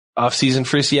interesting offseason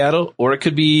for Seattle, or it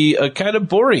could be a kind of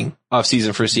boring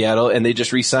offseason for Seattle, and they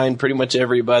just re-sign pretty much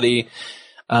everybody,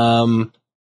 and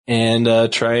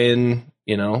try and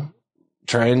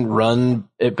run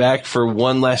it back for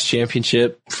one last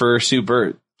championship for Sue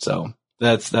Bird. So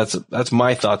that's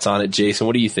my thoughts on it. Jason,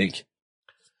 what do you think?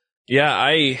 Yeah,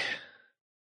 I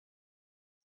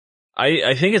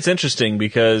think it's interesting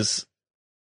because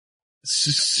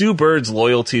Sue Bird's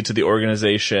loyalty to the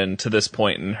organization to this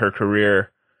point in her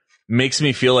career makes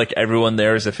me feel like everyone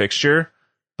there is a fixture,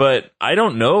 but I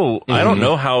don't know. Mm-hmm. I don't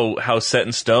know how set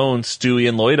in stone Stewie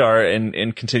and Lloyd are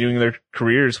in continuing their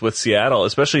careers with Seattle,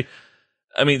 especially.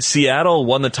 I mean, Seattle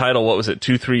won the title. What was it,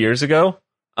 2-3 years ago?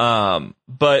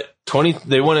 But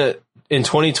they won it in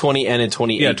 2020 and in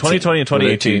 2018. Yeah, 2020 and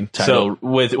 2018. So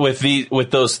with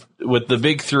the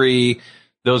big 3,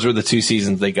 those were the 2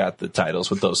 seasons they got the titles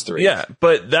with those 3. Yeah,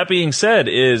 but that being said,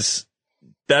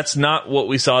 that's not what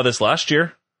we saw this last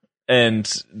year, and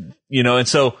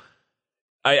so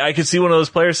I could see one of those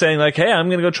players saying like, "Hey, I'm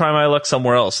going to go try my luck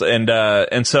somewhere else,"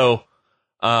 and so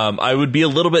I would be a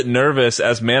little bit nervous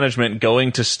as management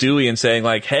going to Stewie and saying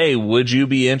like, "Hey, would you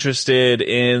be interested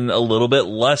in a little bit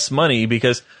less money?"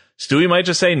 Because Stewie might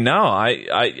just say, "No,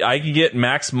 I can get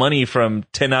max money from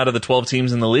 10 out of the 12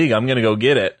 teams in the league. I'm going to go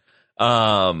get it."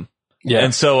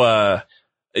 And so, I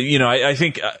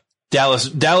think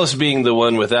Dallas being the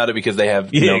one without it because they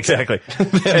have exactly,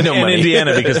 and money.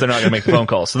 Indiana because they're not going to make the phone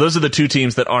call. So those are the 2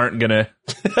 teams that aren't going to.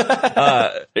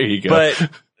 There you go. But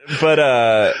for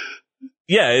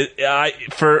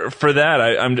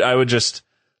that, I would just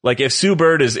like if Sue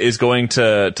Bird is going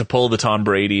to pull the Tom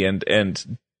Brady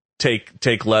and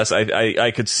take less.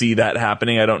 I could see that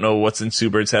happening. I don't know what's in Sue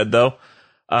Bird's head though.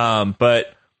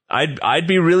 But I'd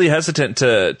be really hesitant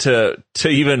to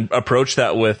even approach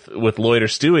that with Lloyd or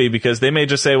Stewie because they may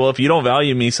just say, well, if you don't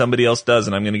value me, somebody else does,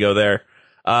 and I'm going to go there.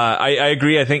 I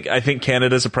agree. I think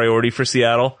Canada's a priority for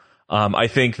Seattle. I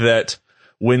think that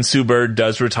when Sue Bird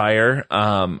does retire,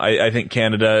 I think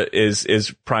Canada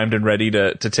is primed and ready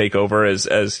to take over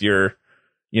as your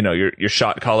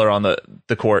shot caller on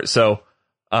the court. So,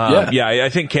 I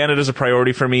think Canada's a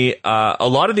priority for me. A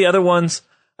lot of the other ones,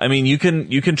 I mean, you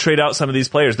can trade out some of these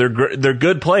players. They're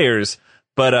good players,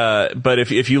 but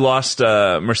if you lost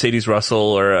Mercedes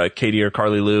Russell or Katie or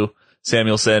Carly Lou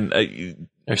Samuelson,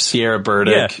 or Sierra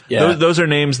Burdick, those are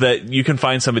names that you can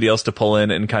find somebody else to pull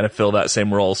in and kind of fill that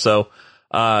same role. So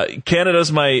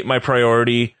Canada's my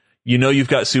priority. You've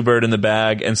got Sue Bird in the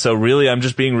bag, and so really I'm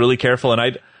just being really careful,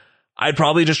 and I'd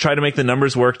probably just try to make the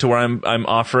numbers work to where I'm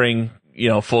offering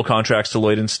full contracts to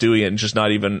Lloyd and Stewie and just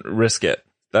not even risk it.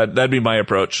 That'd be my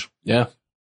approach. Yeah,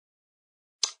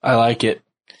 I like it.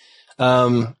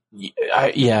 Again,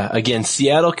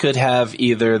 Seattle could have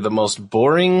either the most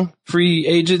boring free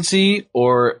agency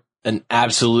or an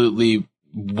absolutely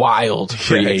wild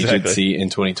free agency in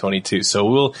 2022.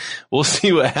 So we'll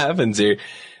see what happens here.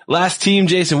 Last team,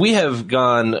 Jason, we've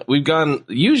gone,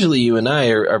 usually you and I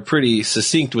are pretty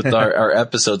succinct with our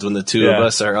episodes when the two of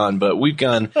us are on, but we've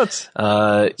gone,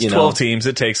 12 teams.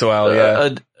 It takes a while. Yeah.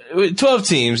 12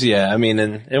 teams. Yeah. I mean,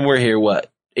 and we're here,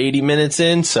 80 minutes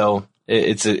in. So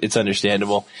it's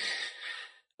understandable.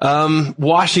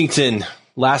 Washington,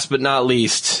 last but not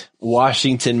least,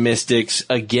 Washington Mystics,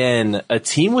 again, a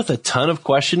team with a ton of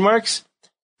question marks,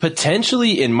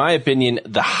 potentially, in my opinion,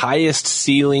 the highest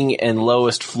ceiling and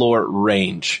lowest floor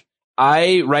range.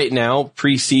 Right now,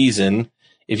 preseason,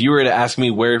 if you were to ask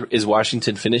me where is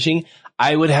Washington finishing,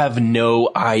 I would have no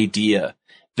idea.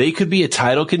 They could be a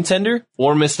title contender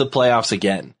or miss the playoffs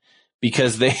again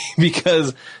because I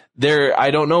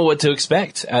don't know what to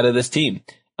expect out of this team.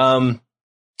 I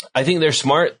think they're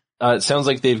smart. It sounds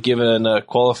like they've given a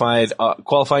qualifying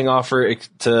offer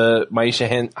to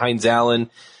Maisha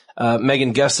Hines-Allen.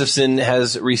 Megan Gustafson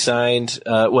has resigned,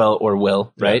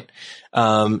 will, right?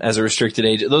 As a restricted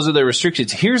agent. Those are their restricted.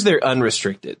 Here's their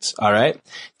unrestricteds. All right.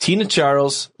 Tina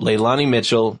Charles, Leilani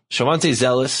Mitchell, Shavonte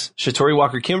Zellis, Shatori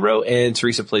Walker-Kimbrough, and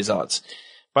Teresa Plaisance.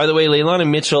 By the way, Leilani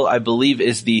Mitchell, I believe,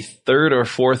 is the third or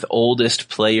fourth oldest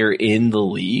player in the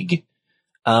league.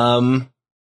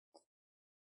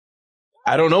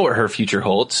 I don't know what her future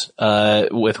holds,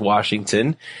 with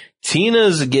Washington.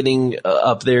 Tina's getting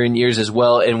up there in years as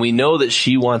well, and we know that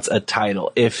she wants a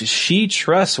title. If she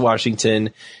trusts Washington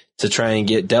to try and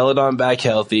get Deladon back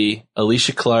healthy,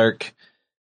 Alicia Clark,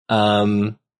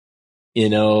 you've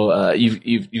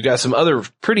got some other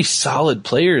pretty solid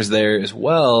players there as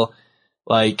well.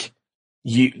 Like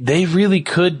they really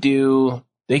could do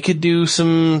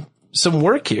some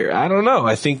work here. I don't know.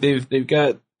 I think they've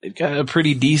got a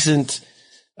pretty decent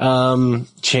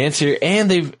chance here, and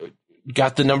they've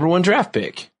got the number 1 draft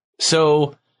pick.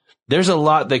 So there's a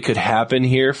lot that could happen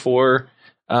here for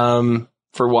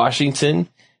Washington.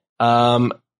 I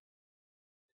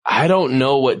don't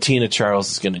know what Tina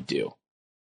Charles is going to do.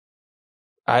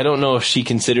 I don't know if she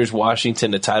considers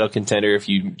Washington a title contender if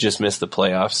you just miss the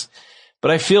playoffs.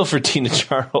 But I feel for Tina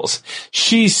Charles.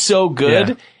 She's so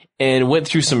good and went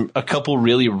through a couple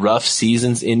really rough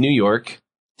seasons in New York.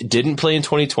 Didn't play in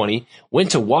 2020,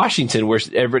 went to Washington where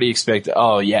everybody expected,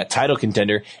 title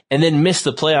contender, and then missed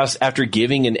the playoffs after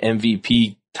giving an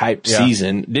MVP type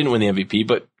season. Didn't win the MVP,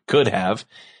 but could have.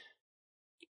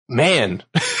 Man,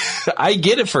 I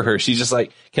get it for her. She's just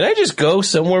like, can I just go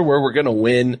somewhere where we're going to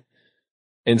win?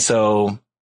 And so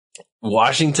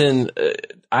Washington,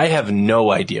 I have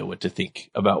no idea what to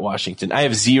think about Washington. I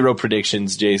have zero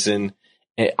predictions, Jason.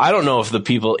 I don't know if the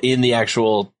people in the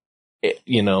actual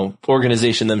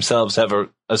organization themselves have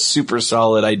a super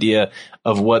solid idea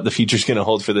of what the future is going to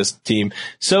hold for this team.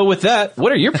 So with that,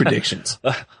 what are your predictions?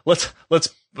 Let's get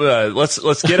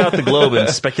out the globe and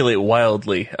speculate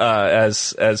wildly,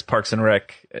 as Parks and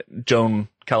Rec Joan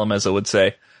Calamezza would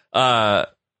say. Yeah.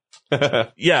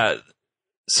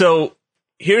 So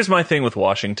here's my thing with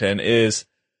Washington is,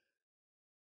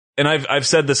 and I've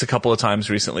said this a couple of times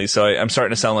recently, so I'm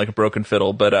starting to sound like a broken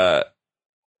fiddle, but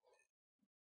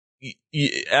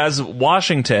as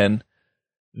Washington,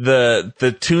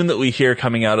 the tune that we hear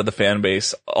coming out of the fan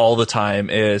base all the time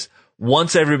is,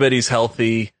 once everybody's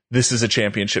healthy, this is a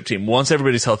championship team. Once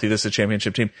everybody's healthy, this is a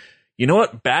championship team. You know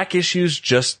what? Back issues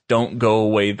just don't go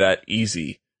away that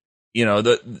easy.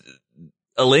 Elena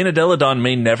Deladon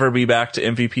may never be back to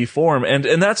MVP form,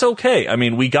 and that's okay. I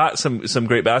mean, we got some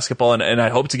great basketball, and I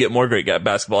hope to get more great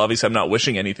basketball. Obviously, I'm not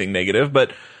wishing anything negative,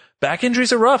 but back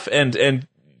injuries are rough, and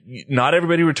not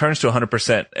everybody returns to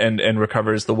 100% and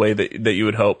recovers the way that you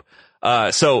would hope.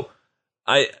 So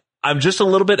I'm just a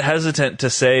little bit hesitant to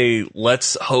say,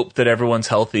 let's hope that everyone's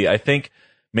healthy. I think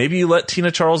maybe you let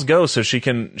Tina Charles go so she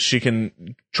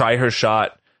can try her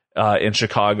shot in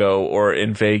Chicago or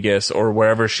in Vegas or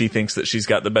wherever she thinks that she's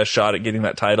got the best shot at getting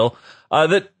that title.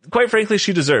 That quite frankly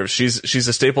she deserves. She's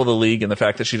a staple of the league, and the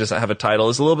fact that she doesn't have a title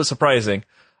is a little bit surprising.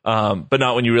 But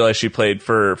not when you realize she played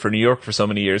for New York for so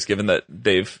many years, given that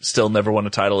they've still never won a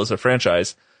title as a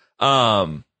franchise.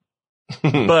 But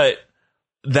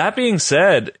that being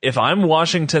said, if I'm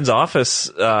Washington's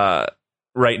office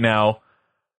right now,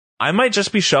 I might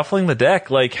just be shuffling the deck.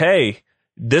 Like, hey,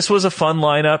 this was a fun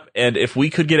lineup, and if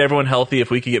we could get everyone healthy, if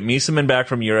we could get Miesemann back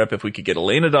from Europe, if we could get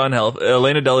Elena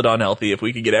Delle Donne healthy, if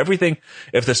we could get everything,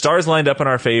 if the stars lined up in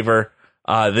our favor,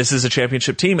 this is a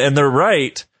championship team. And they're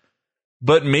right,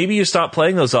 but maybe you stop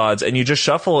playing those odds and you just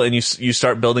shuffle and you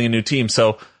start building a new team.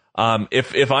 So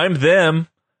if I'm them,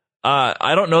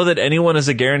 I don't know that anyone is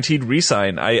a guaranteed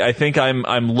re-sign. I think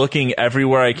I'm looking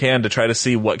everywhere I can to try to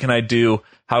see what can I do,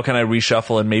 how can I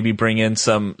reshuffle and maybe bring in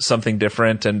something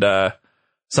different and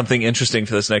something interesting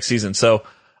for this next season. So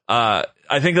I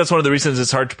think that's one of the reasons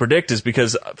it's hard to predict, is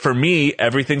because for me,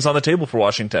 everything's on the table for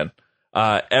Washington.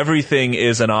 Everything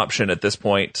is an option at this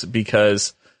point,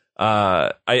 because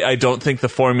I don't think the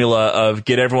formula of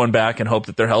get everyone back and hope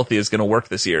that they're healthy is going to work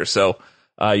this year. So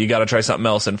you got to try something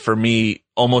else. And for me,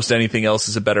 almost anything else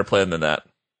is a better plan than that.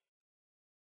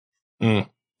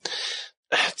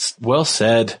 That's well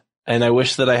said. And I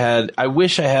wish I had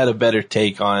a better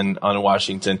take on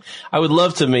Washington. I would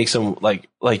love to make some, like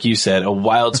you said, a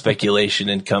wild speculation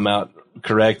and come out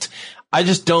correct. I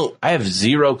just don't, I have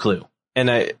zero clue.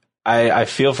 And I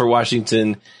feel for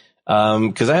Washington,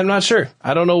 cause I'm not sure.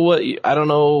 I don't know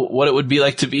what it would be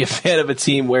like to be a fan of a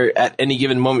team where at any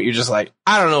given moment you're just like,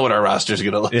 I don't know what our roster is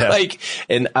going to look like.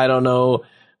 And I don't know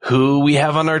who we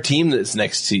have on our team this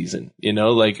next season,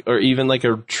 or even like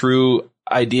a true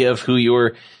idea of who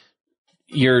your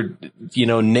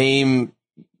name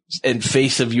and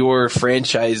face of your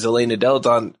franchise, Elena Delle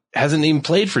Donne, hasn't even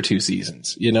played for 2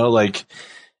 seasons.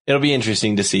 It'll be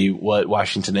interesting to see what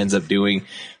Washington ends up doing.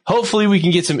 Hopefully we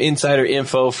can get some insider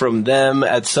info from them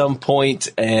at some point,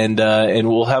 and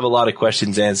we'll have a lot of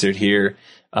questions answered here.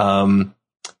 Coming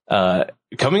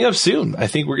up soon. I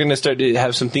think we're going to start to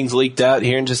have some things leaked out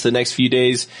here in just the next few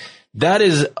days. That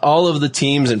is all of the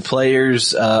teams and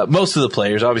players, most of the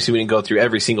players. Obviously, we didn't go through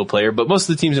every single player, but most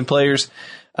of the teams and players,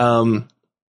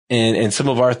 and some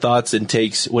of our thoughts and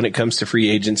takes when it comes to free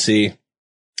agency.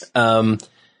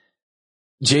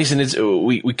 Jason,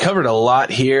 we covered a lot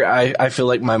here. I feel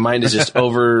like my mind is just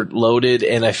overloaded,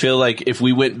 and I feel like if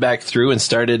we went back through and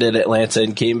started at Atlanta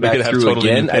and came back through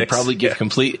again, I'd probably get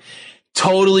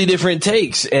totally different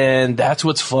takes. And that's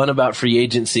what's fun about free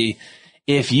agency.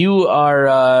 If you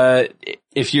are,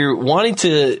 if you're wanting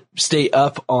to stay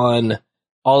up on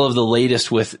all of the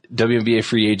latest with WNBA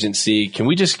free agency, can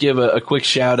we just give a quick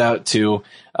shout out to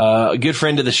a good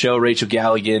friend of the show, Rachel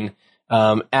Galligan,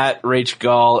 at Rach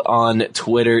Gall on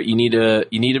Twitter. You need to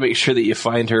make sure that you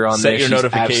find her on there. She's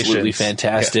absolutely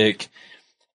fantastic. Yeah.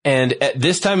 And at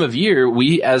this time of year,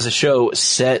 we as a show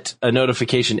set a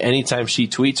notification anytime she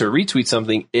tweets or retweets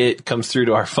something, it comes through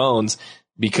to our phones,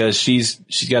 because she's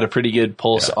got a pretty good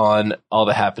pulse on all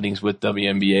the happenings with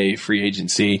WNBA free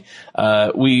agency.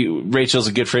 Rachel's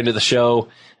a good friend of the show.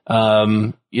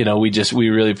 We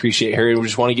really appreciate her, and we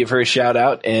just want to give her a shout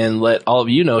out and let all of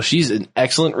you know she's an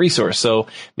excellent resource. So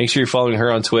make sure you're following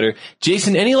her on Twitter.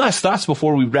 Jason, any last thoughts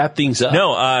before we wrap things up?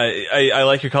 No, I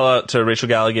like your call out to Rachel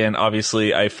Galligan.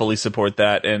 Obviously, I fully support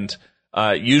that. And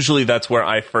usually that's where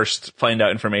I first find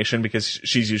out information, because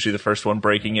she's usually the first one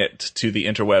breaking it to the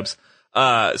interwebs.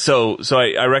 So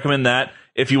I recommend that.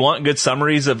 If you want good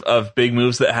summaries of big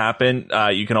moves that happen,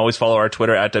 you can always follow our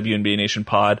Twitter at WNBA Nation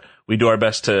Pod. We do our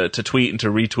best to tweet and to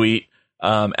retweet,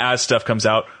 as stuff comes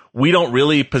out. We don't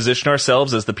really position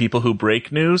ourselves as the people who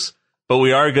break news, but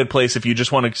we are a good place if you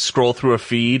just want to scroll through a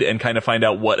feed and kind of find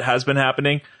out what has been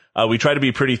happening. We try to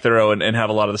be pretty thorough and have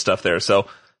a lot of the stuff there. So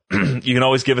you can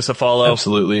always give us a follow.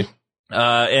 Absolutely.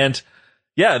 And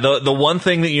yeah, the one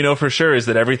thing that you know for sure is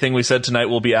that everything we said tonight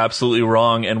will be absolutely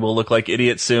wrong and we'll look like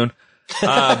idiots soon.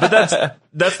 But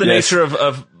that's the nature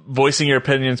of voicing your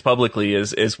opinions publicly,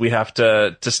 is we have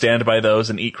to stand by those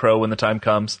and eat crow when the time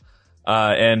comes.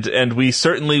 And we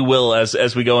certainly will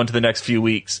as we go into the next few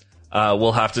weeks.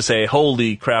 We'll have to say,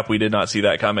 holy crap, we did not see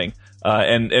that coming.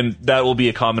 And that will be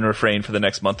a common refrain for the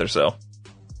next month or so.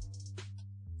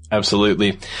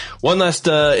 Absolutely. One last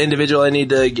individual I need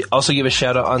to also give a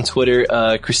shout out on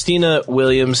Twitter. Christina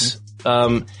Williams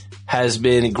has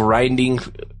been grinding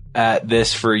at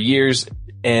this for years.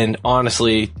 and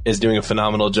honestly is doing a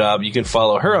phenomenal job. You can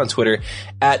follow her on Twitter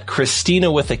at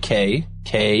Christina with a K,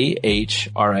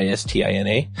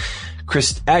 KHRISTINA.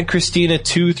 At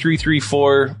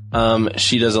Christina2334.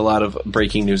 She does a lot of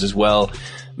breaking news as well.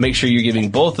 Make sure you're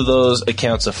giving both of those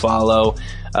accounts a follow.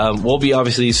 We'll be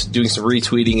obviously doing some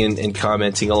retweeting and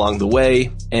commenting along the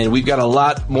way. And we've got a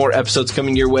lot more episodes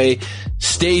coming your way.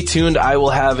 Stay tuned. I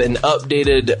will have an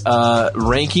updated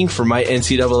ranking for my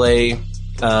NCAA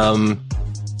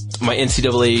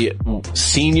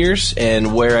seniors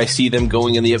and where I see them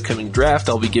going in the upcoming draft.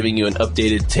 I'll be giving you an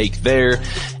updated take there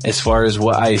as far as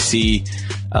what I see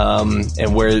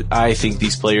and where I think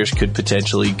these players could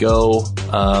potentially go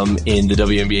in the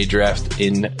WNBA draft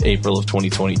in April of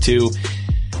 2022.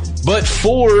 But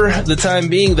for the time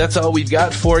being, that's all we've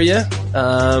got for you.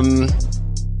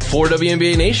 For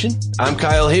WNBA Nation, I'm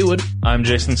Kyle Haywood. I'm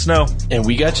Jason Snow. And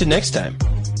we got you next time.